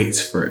and wait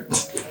for it."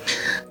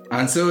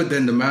 And so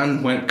then the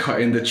man went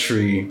cutting the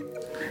tree,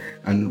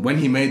 and when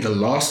he made the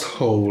last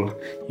hole,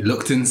 he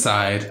looked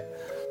inside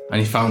and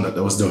he found that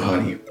there was no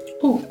honey.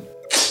 Ooh.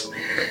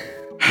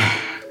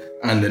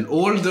 And then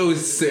all those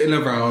sitting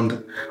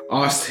around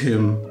asked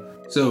him,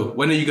 "So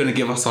when are you going to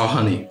give us our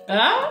honey?"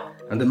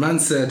 And the man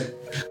said,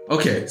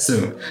 "Okay, so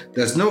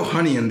there's no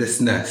honey in this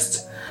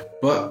nest,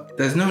 but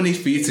there's no need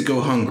for you to go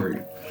hungry.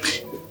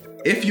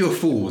 If you're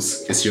fools,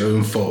 it's your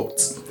own fault."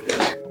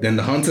 Then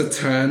the hunter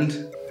turned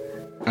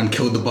and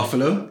killed the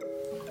buffalo,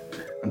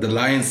 and the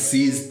lion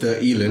seized the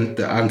eland,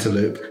 the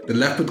antelope, the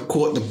leopard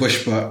caught the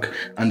bushbuck,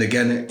 and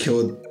again it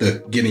killed the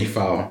guinea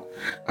fowl.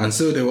 And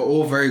so they were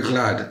all very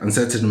glad and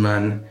said to the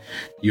man,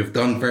 "You've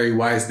done very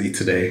wisely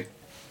today.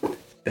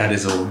 That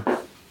is all."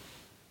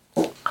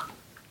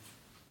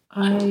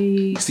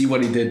 I See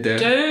what he did there?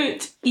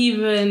 don't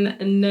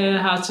even know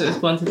how to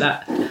respond to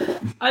that.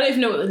 I don't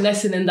even know what the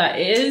lesson in that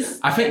is.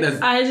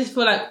 I just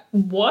feel like,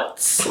 what?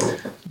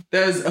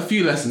 There's a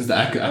few lessons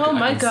that I Oh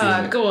my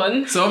God, go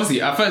on. So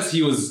obviously, at first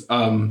he was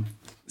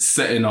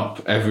setting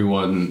up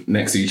everyone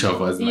next to each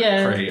other as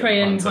like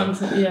prey and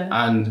hunter. Yeah.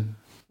 And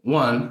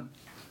one,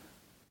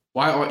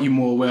 why aren't you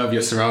more aware of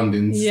your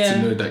surroundings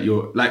to know that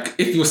you're like,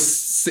 if you're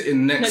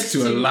sitting next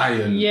to a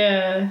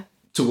lion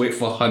to wait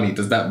for honey,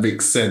 does that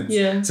make sense?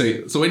 Yeah.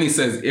 So when he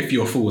says, "If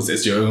you're fools,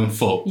 it's your own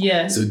fault."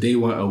 Yeah. So they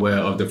weren't aware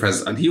of the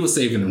presence, and he was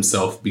saving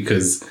himself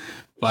because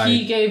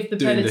he gave the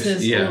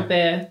predators all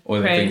their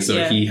prey.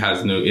 So he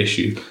has no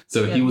issue.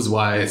 So he was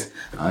wise,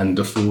 and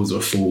the fools were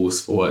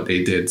fools for what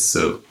they did.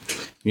 So,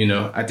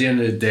 at the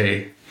end of the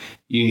day,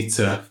 you need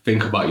to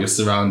think about your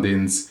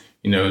surroundings.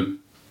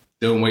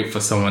 Don't wait for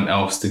someone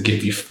else to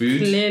give you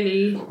food.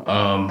 Clearly.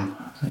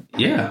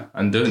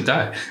 And don't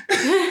die.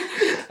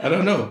 I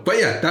don't know. But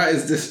yeah, that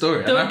is this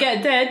story. Don't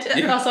get dead,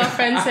 as our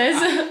friend says.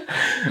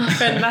 Our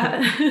friend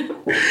Matt.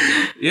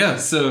 Yeah,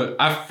 so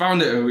I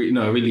found it a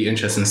really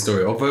interesting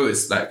story. Although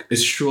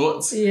it's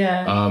short.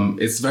 Yeah.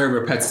 It's very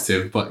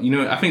repetitive. But,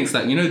 I think it's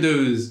like,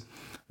 those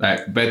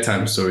like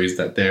bedtime stories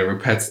that they're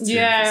repetitive.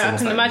 Yeah, I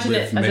can imagine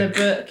it as a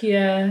book,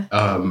 yeah.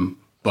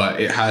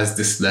 But it has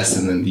this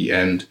lesson in the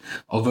end.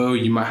 Although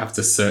you might have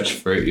to search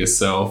for it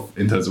yourself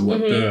in terms of what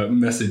the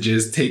message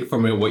is, take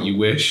from it what you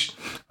wish.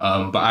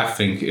 But I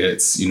think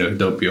it's,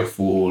 don't be a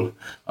fool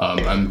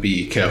and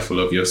be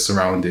careful of your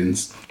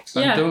surroundings.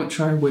 And don't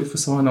try and wait for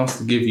someone else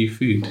to give you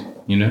food,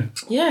 you know?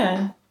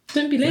 Yeah.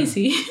 Don't be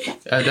lazy.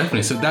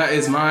 Definitely. So that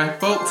is my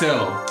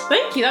folktale.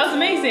 Thank you. That was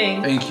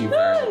amazing. Thank you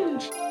very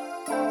much.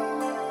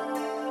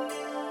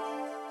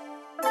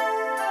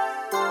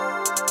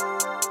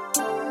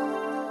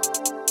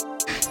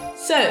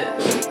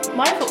 So,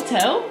 my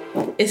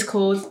folktale is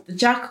called The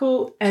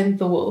Jackal and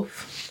the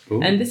Wolf.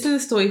 Ooh. And this is a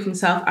story from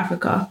South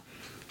Africa.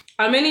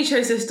 I mainly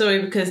chose this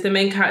story because the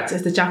main character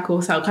is the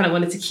jackal, so I kind of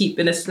wanted to keep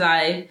in a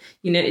sly,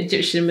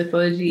 Egyptian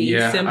mythology.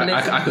 Yeah,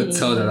 I could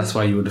tell that's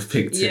why you would have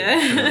picked it.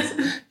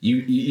 Yeah.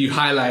 you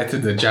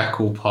highlighted the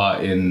jackal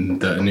part in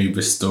the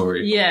Anubis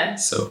story. Yeah.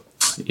 So,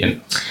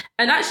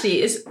 And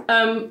actually, it's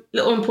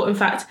little important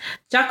fact,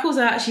 jackals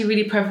are actually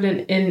really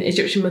prevalent in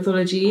Egyptian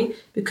mythology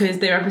because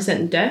they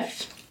represent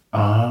death.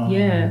 Ah.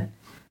 Yeah.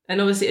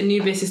 And obviously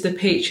Anubis is the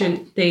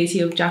patron deity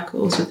of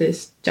jackals with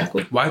this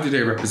jackal. Why do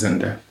they represent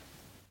death?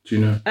 Do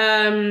you know?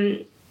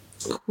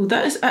 Well,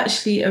 that is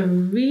actually a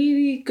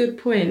really good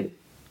point.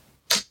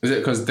 Is it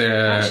because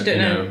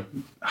they're,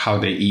 how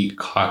they eat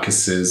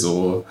carcasses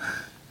or,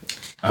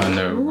 I don't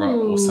know, rot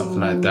or something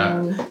like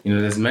that?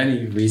 There's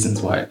many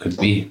reasons why it could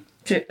be.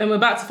 Okay, and we're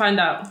about to find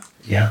out.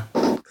 Yeah.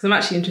 Because I'm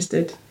actually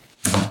interested.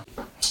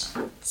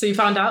 So you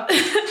found out?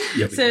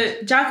 Yeah,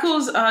 so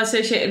jackals are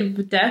associated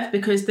with death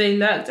because they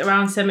lurked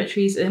around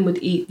cemeteries and would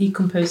eat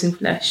decomposing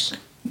flesh.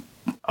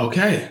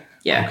 Okay.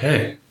 Yeah.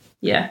 Okay.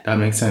 Yeah. That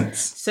makes sense.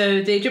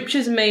 So the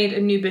Egyptians made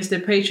Anubis the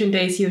patron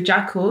deity of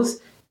jackals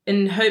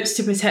in hopes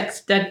to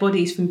protect dead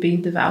bodies from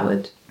being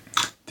devoured.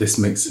 This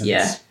makes sense.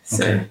 Yeah.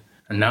 So, okay.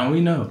 And now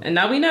we know.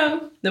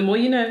 The more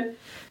you know.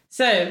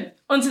 So,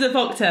 onto the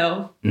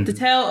folktale. The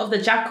tale of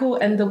the jackal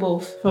and the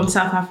wolf from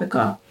South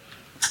Africa.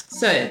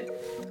 So,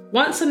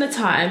 once on a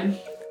time,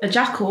 a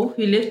jackal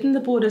who lived in the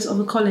borders of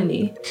a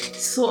colony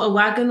saw a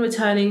wagon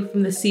returning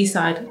from the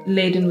seaside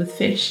laden with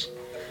fish.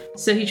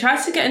 So he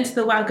tried to get into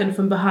the wagon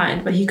from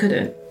behind, but he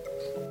couldn't.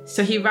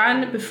 So he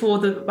ran before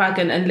the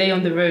wagon and lay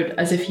on the road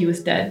as if he was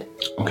dead.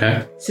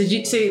 Okay. So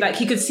he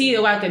could see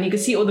the wagon, he could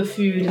see all the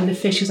food and the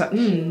fish. He was like,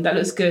 that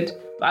looks good.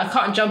 But I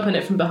can't jump on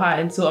it from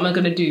behind, so what am I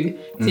going to do?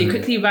 So he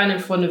quickly ran in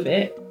front of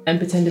it and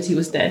pretended he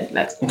was dead.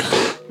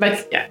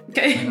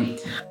 Okay.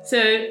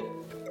 So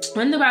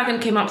when the wagon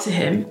came up to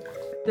him,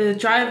 the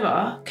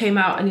driver came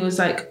out and he was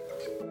like,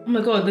 oh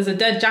my God, there's a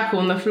dead jackal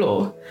on the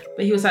floor.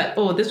 But he was like,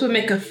 oh, this would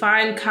make a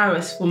fine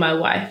karis for my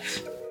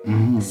wife.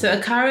 So a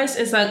karis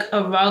is like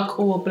a rug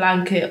or a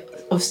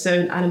blanket of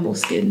sewn animal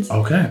skins.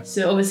 Okay.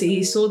 So obviously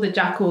he saw the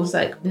jackal's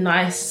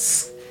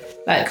nice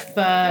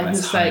fur. He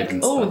was like,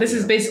 oh, this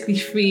is basically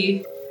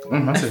free.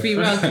 A free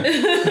rug.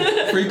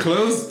 Free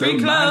clothes? Free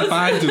clothes. Mind if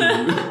I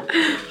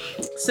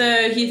do.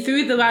 So he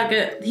threw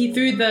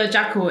the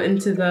jackal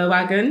into the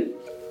wagon.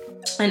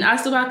 And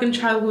as the wagon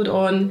travelled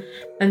on,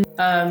 and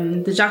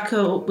the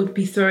jackal would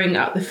be throwing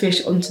out the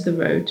fish onto the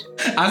road.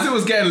 As it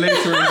was getting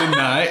later in the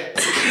night,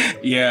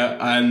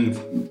 and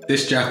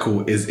this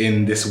jackal is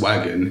in this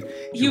wagon.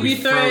 He'll be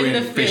throwing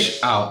the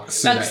fish out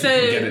so that he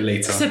can get it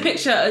later. So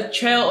picture a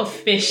trail of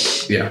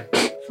fish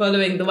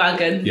following the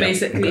wagon,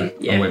 basically. Okay.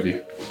 Yeah. I'm with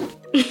you.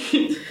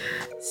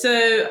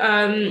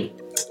 So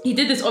he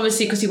did this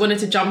obviously because he wanted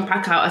to jump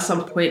back out at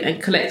some point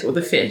and collect all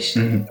the fish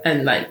and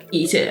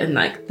eat it, and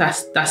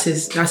that's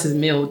his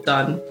meal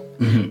done.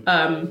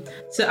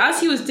 So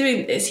as he was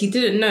doing this, he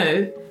didn't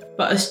know,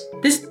 but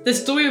the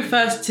story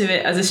refers to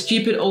it as a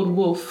stupid old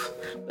wolf.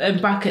 In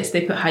brackets,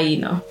 they put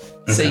hyena.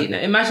 So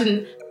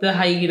imagine the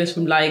hyenas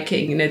from Lion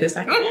King. There's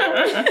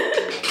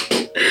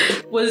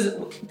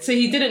so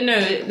he didn't know.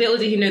 Little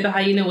did he know the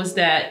hyena was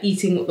there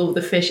eating all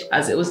the fish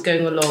as it was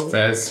going along.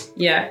 Fairs.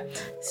 Yeah.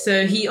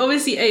 So he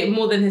obviously ate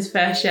more than his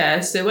fair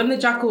share. So when the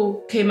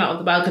jackal came out of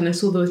the wagon and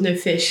saw there was no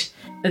fish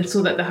and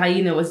saw that the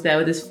hyena was there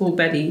with his full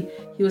belly,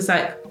 he was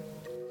like,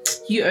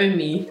 you owe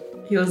me.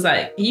 He was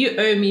like, you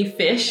owe me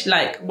fish.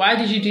 Why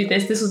did you do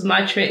this? This was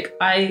my trick.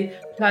 I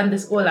planned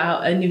this all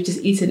out and you've just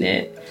eaten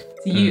it.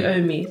 So you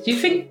owe me. Do you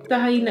think the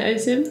hyena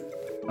owes him?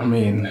 I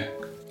mean,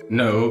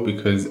 no,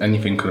 because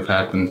anything could have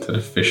happened to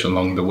the fish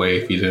along the way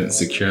if you didn't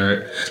secure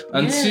it.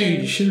 And two,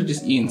 you should have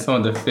just eaten some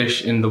of the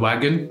fish in the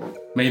wagon.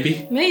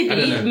 Maybe.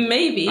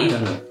 I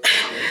don't know.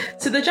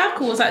 So the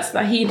jackal was like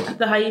to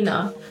the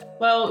hyena,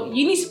 well,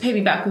 you need to pay me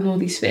back with all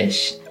these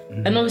fish.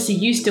 And obviously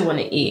you still want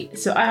to eat.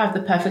 So I have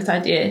the perfect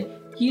idea.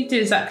 You do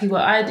exactly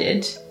what I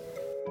did.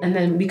 And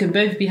then we can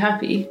both be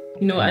happy.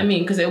 You know what I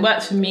mean? Because it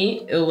worked for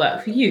me, it'll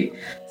work for you.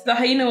 So the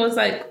hyena was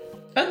like,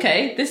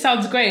 okay, this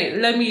sounds great.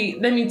 Let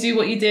me do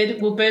what you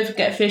did. We'll both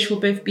get fish.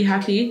 We'll both be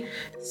happy.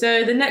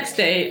 So the next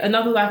day,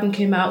 another wagon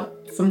came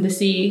out from the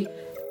sea.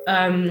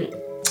 There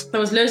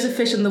was loads of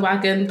fish on the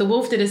wagon. The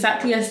wolf did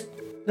exactly as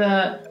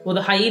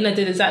the hyena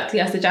did exactly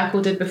as the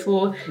jackal did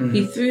before.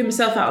 He threw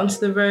himself out onto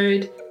the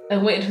road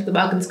and waited for the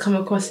wagon to come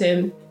across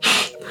him.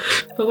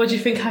 But what do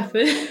you think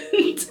happened?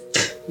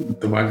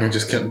 The wagon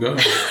just kept going.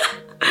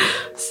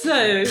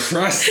 So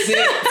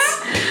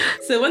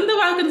when the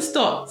wagon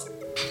stopped,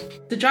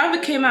 the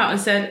driver came out and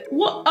said,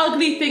 what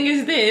ugly thing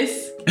is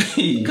this?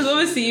 Because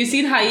obviously you've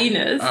seen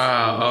hyenas.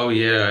 Oh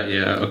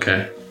yeah,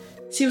 okay.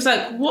 she was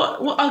like,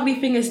 what ugly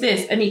thing is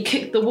this? And he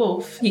kicked the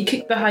wolf. He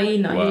kicked the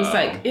hyena. Wow. He was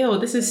like, ew,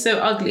 this is so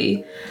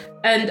ugly.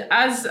 And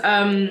as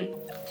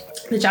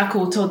the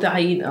jackal told the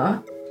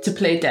hyena to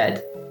play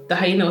dead, the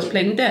hyena was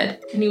playing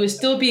dead. And he was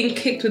still being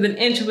kicked within an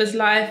inch of his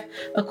life.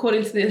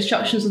 According to the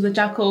instructions of the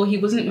jackal, he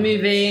wasn't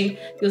moving. He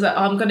was like,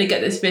 I'm going to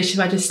get this fish if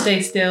I just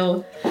stay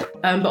still.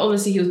 But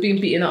obviously he was being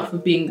beaten up for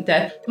being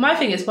dead. My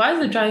thing is, why is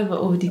the driver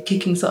already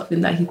kicking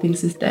something that he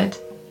thinks is dead?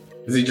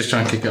 Is he just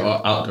trying to kick it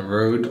out the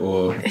road,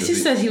 or? It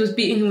just says he was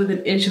beating him within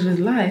an inch of his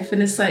life.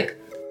 And it's like,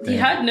 he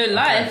had no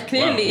life,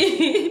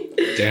 clearly.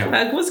 Wow. Damn.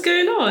 Like, what's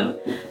going on?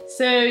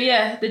 So,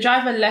 yeah, the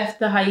driver left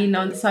the hyena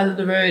on the side of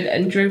the road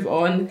and drove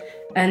on.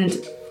 And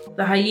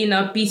the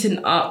hyena,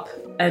 beaten up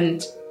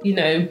and, you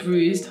know,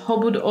 bruised,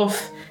 hobbled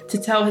off to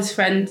tell his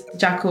friend, the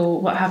jackal,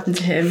 what happened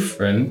to him.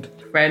 Friend.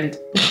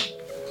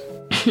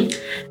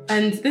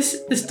 And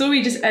the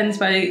story just ends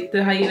by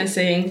the hyena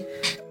saying,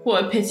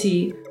 what a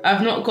pity,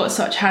 I've not got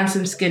such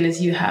handsome skin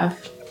as you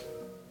have.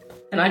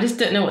 And I just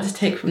don't know what to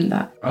take from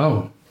that.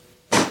 Oh.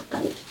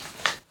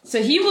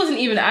 So he wasn't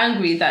even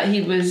angry that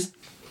he was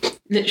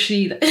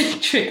literally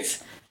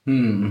tricked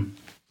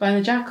by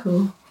the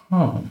jackal.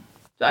 Oh.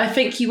 But I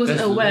think he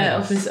wasn't aware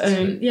of his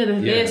own... Yeah,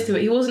 there's layers to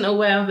it. He wasn't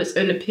aware of his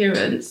own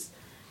appearance.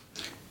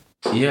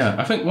 Yeah,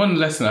 I think one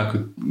lesson I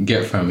could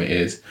get from it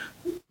is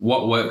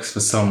what works for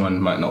someone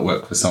might not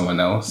work for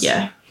someone else.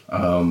 Yeah.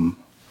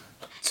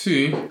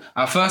 2,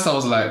 at first I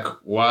was like,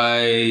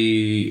 why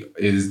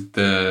is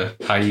the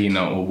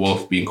hyena or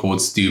wolf being called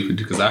stupid?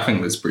 Because I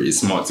think it's pretty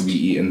smart to be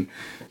eating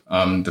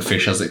the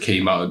fish as it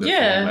came out of the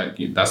thing. Like,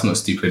 that's not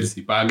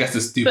stupidity. But I guess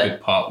the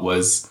stupid part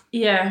was,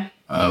 you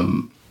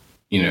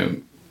know,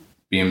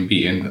 being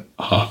beaten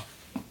half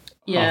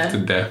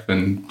to death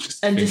and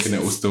just thinking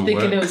it will still work.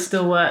 Thinking it would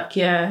still work,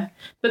 yeah.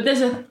 But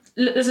there's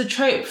a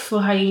trope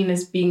for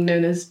hyenas being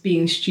known as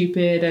being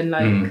stupid and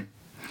like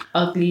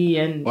ugly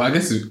and... Well, I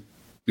guess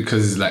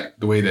because like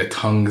the way their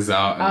tongues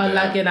out and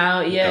lagging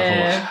out,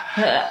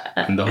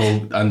 and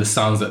the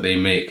sounds that they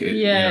make,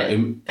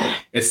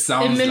 it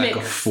sounds like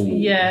a fool.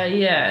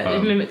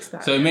 It mimics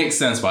that. So it makes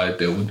sense why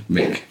they would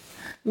make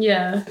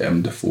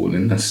them the fool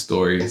in the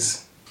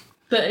stories.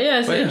 But yeah,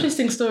 it's an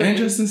interesting story.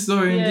 Interesting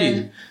story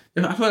indeed.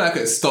 I feel like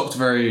it stopped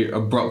very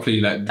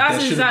abruptly. Like that's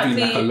there should have been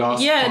like a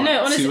last part.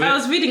 No, honestly, I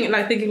was reading it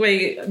like thinking,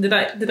 wait, did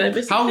I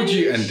miss How would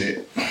you end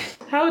it?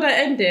 How would I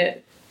end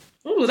it?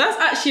 Oh, that's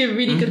actually a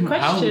really good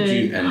question. How would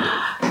you end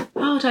it?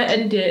 How would I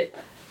end it?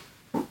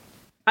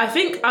 I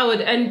think I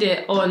would end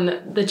it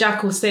on the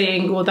jackal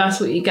saying, well, that's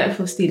what you get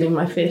for stealing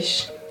my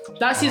fish.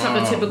 That seems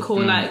like a typical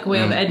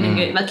way of ending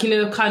it. Like, you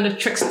know, kind of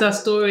trickster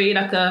story,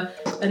 like a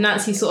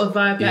Nancy sort of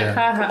vibe. Like,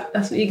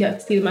 that's what you get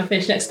for stealing my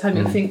fish. Next time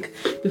you think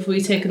before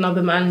you take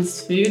another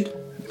man's food.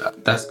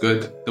 That's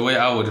good. The way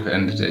I would have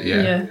ended it,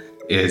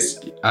 is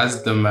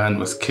as the man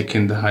was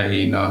kicking the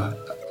hyena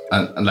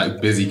and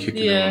like busy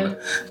kicking him,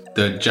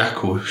 the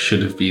jackal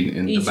should have been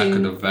in the back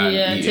of the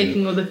van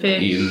taking all the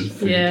fish. Eating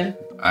food.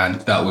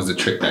 And that was a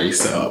trick that he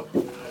set up.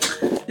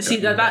 See,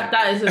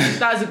 that is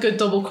a good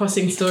double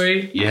crossing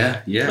story.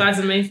 Yeah. That's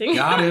amazing.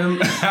 Got him.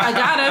 I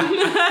got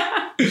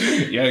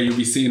him. Yeah, you'll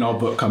be seeing our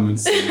book coming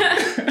soon.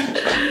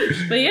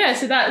 But yeah,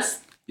 so that's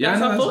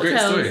our great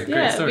story.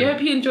 Great story. We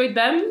hope you enjoyed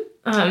them.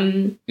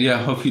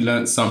 Hope you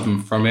learned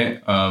something from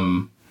it.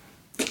 Don't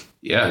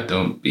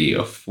be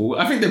a fool.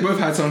 I think they both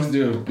had something to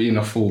do with being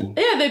a fool.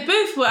 Yeah, they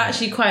both were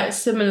actually quite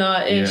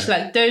similar-ish.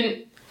 Like,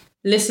 don't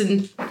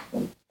listen...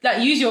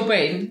 Like, use your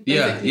brain.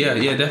 Basically.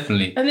 Yeah,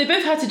 definitely. And they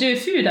both had to do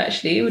with food,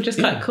 actually, which is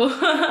quite cool.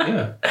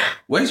 Yeah.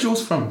 Where's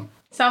yours from?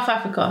 South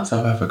Africa.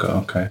 South Africa,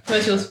 okay.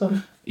 Where's yours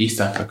from? East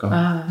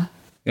Africa.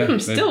 Yeah.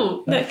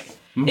 Still,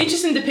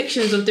 interesting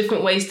depictions of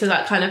different ways to,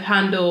 like, kind of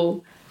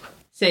handle,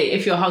 say,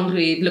 if you're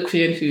hungry, look for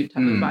your own food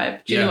type of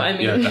vibe. Do you know what I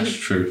mean? Yeah, that's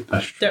true.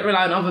 Don't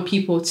rely on other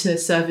people to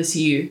service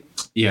you,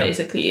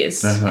 basically,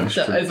 is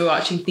the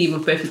overarching theme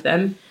of both of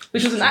them.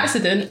 Which was an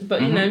accident,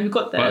 but, you know, we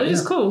got there. But, it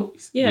was cool.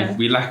 Yeah.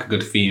 We like a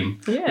good theme.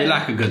 Yeah. We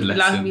like a good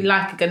lesson. We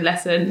like a good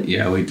lesson.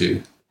 Yeah, we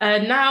do.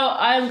 And now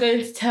I'm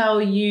going to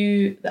tell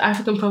you the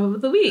African proverb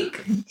of the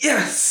week.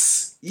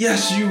 Yes!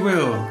 Yes, you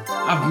will.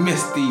 I've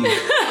missed these.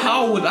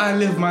 How would I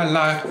live my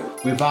life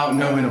without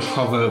knowing a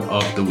proverb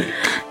of the week?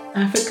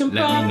 African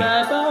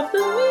proverb of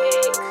the week.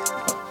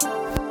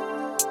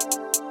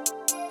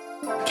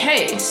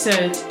 Okay,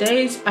 so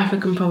today's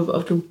African proverb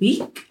of the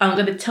week, I'm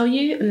going to tell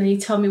you and then you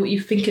tell me what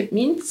you think it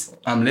means.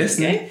 I'm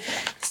listening. Okay?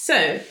 So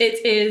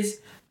it is,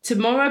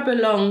 tomorrow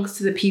belongs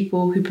to the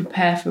people who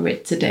prepare for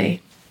it today.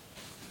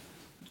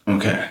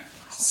 Okay,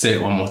 say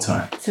it one more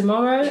time.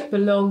 Tomorrow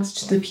belongs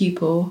to the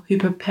people who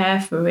prepare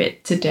for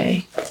it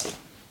today.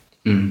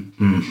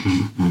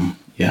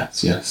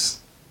 Yes.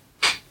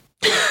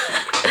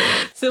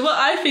 So what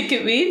I think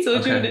it means, or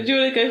do you want to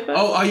go first?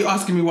 Oh, are you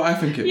asking me what I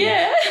think it means?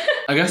 Yeah.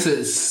 I guess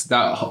it's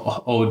that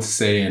old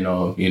saying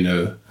of, you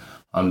know,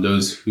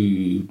 those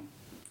who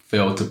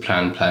fail to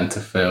plan to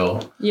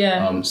fail.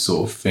 Yeah.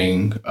 Sort of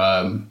thing.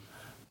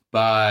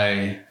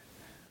 By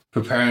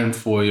preparing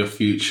for your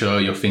future,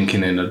 you're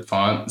thinking in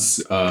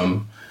advance.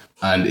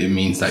 and it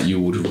means that you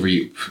would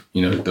reap,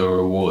 the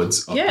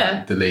rewards of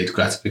that delayed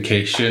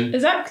gratification.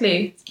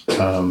 Exactly.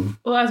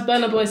 Or as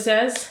Burna Boy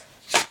says,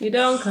 you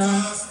don't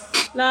come,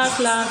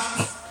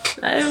 laugh.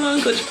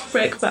 Everyone got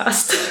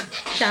breakfast.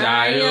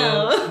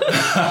 Shayo.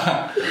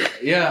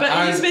 Yeah.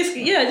 But it just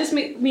basically, it just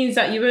means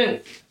that you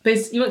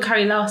won't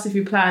carry last if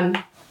you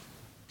plan.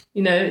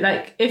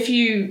 Like if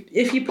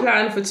you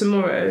plan for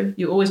tomorrow,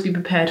 you'll always be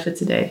prepared for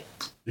today.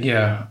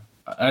 Yeah.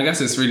 I guess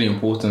it's really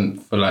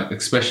important for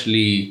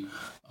especially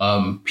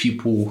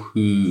people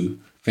who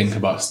think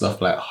about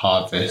stuff like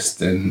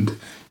harvest and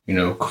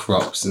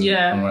crops and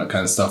all that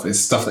kind of stuff. It's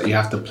stuff that you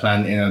have to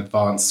plan in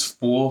advance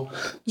for.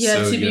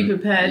 Yeah, to be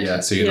prepared. Yeah,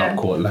 so you're not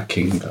caught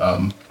lacking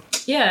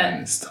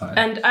this time.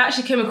 And I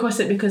actually came across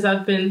it because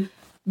I've been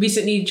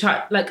recently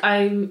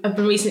I've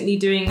been recently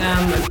doing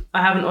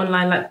I have an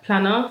online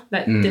planner,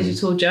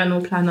 digital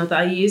journal planner that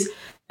I use.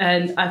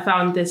 And I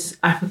found this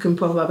African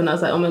proverb and I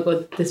was like, oh my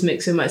God, this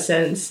makes so much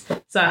sense.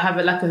 So I have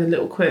it a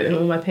little quote on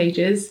all my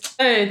pages.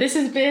 So this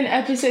has been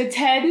episode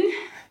 10.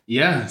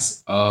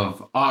 Yes,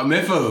 of Art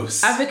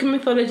Mythos. African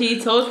mythology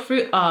told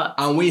through art.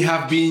 And we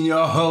have been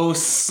your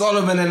hosts,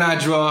 Solomon and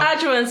Adra.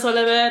 Adra and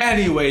Solomon.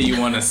 Any way you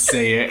want to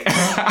say it.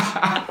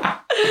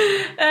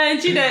 And,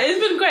 it's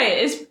been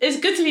great. It's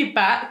good to be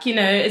back.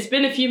 It's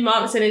been a few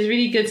months and it's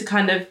really good to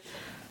kind of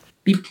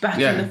be back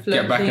in the flow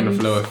get back in the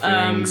flow of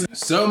things.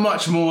 So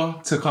much more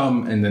to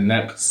come in the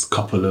next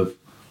couple of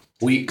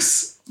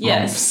weeks.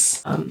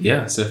 Yes.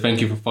 So thank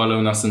you for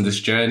following us on this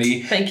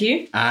journey. Thank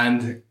you.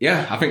 And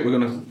I think we're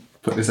going to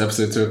put this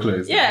episode to a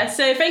close. Yeah,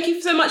 so thank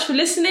you so much for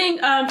listening.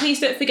 Please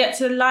don't forget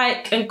to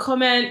like and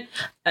comment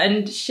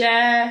and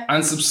share.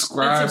 And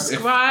subscribe.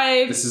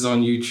 If this is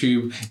on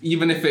YouTube.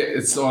 Even if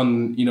it's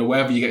on,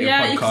 wherever you get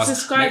your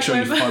podcast, make sure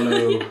you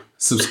follow,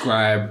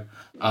 subscribe.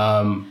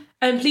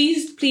 And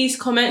please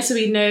comment so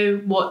we know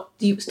what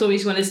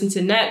stories you want to listen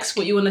to next,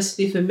 what you want us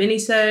to do for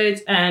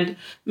minisodes, and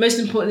most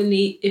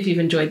importantly, if you've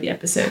enjoyed the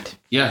episode.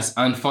 Yes,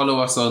 and follow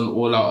us on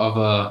all our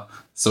other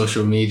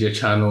social media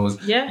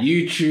channels. Yeah.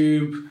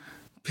 YouTube,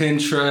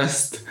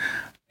 Pinterest,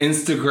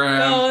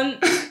 Instagram.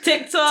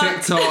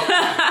 TikTok.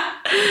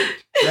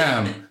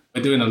 Damn.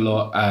 We're doing a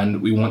lot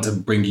and we want to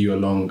bring you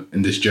along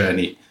in this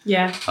journey.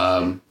 Yeah.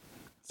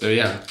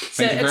 Thank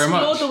you very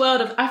much. Explore the world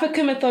of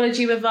African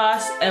mythology with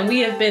us, and we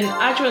have been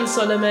Adra and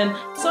Solomon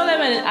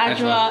and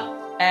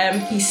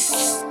Adra.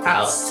 Peace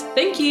out.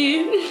 Thank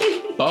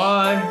you.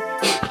 Bye.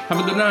 Have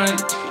a good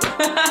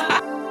night.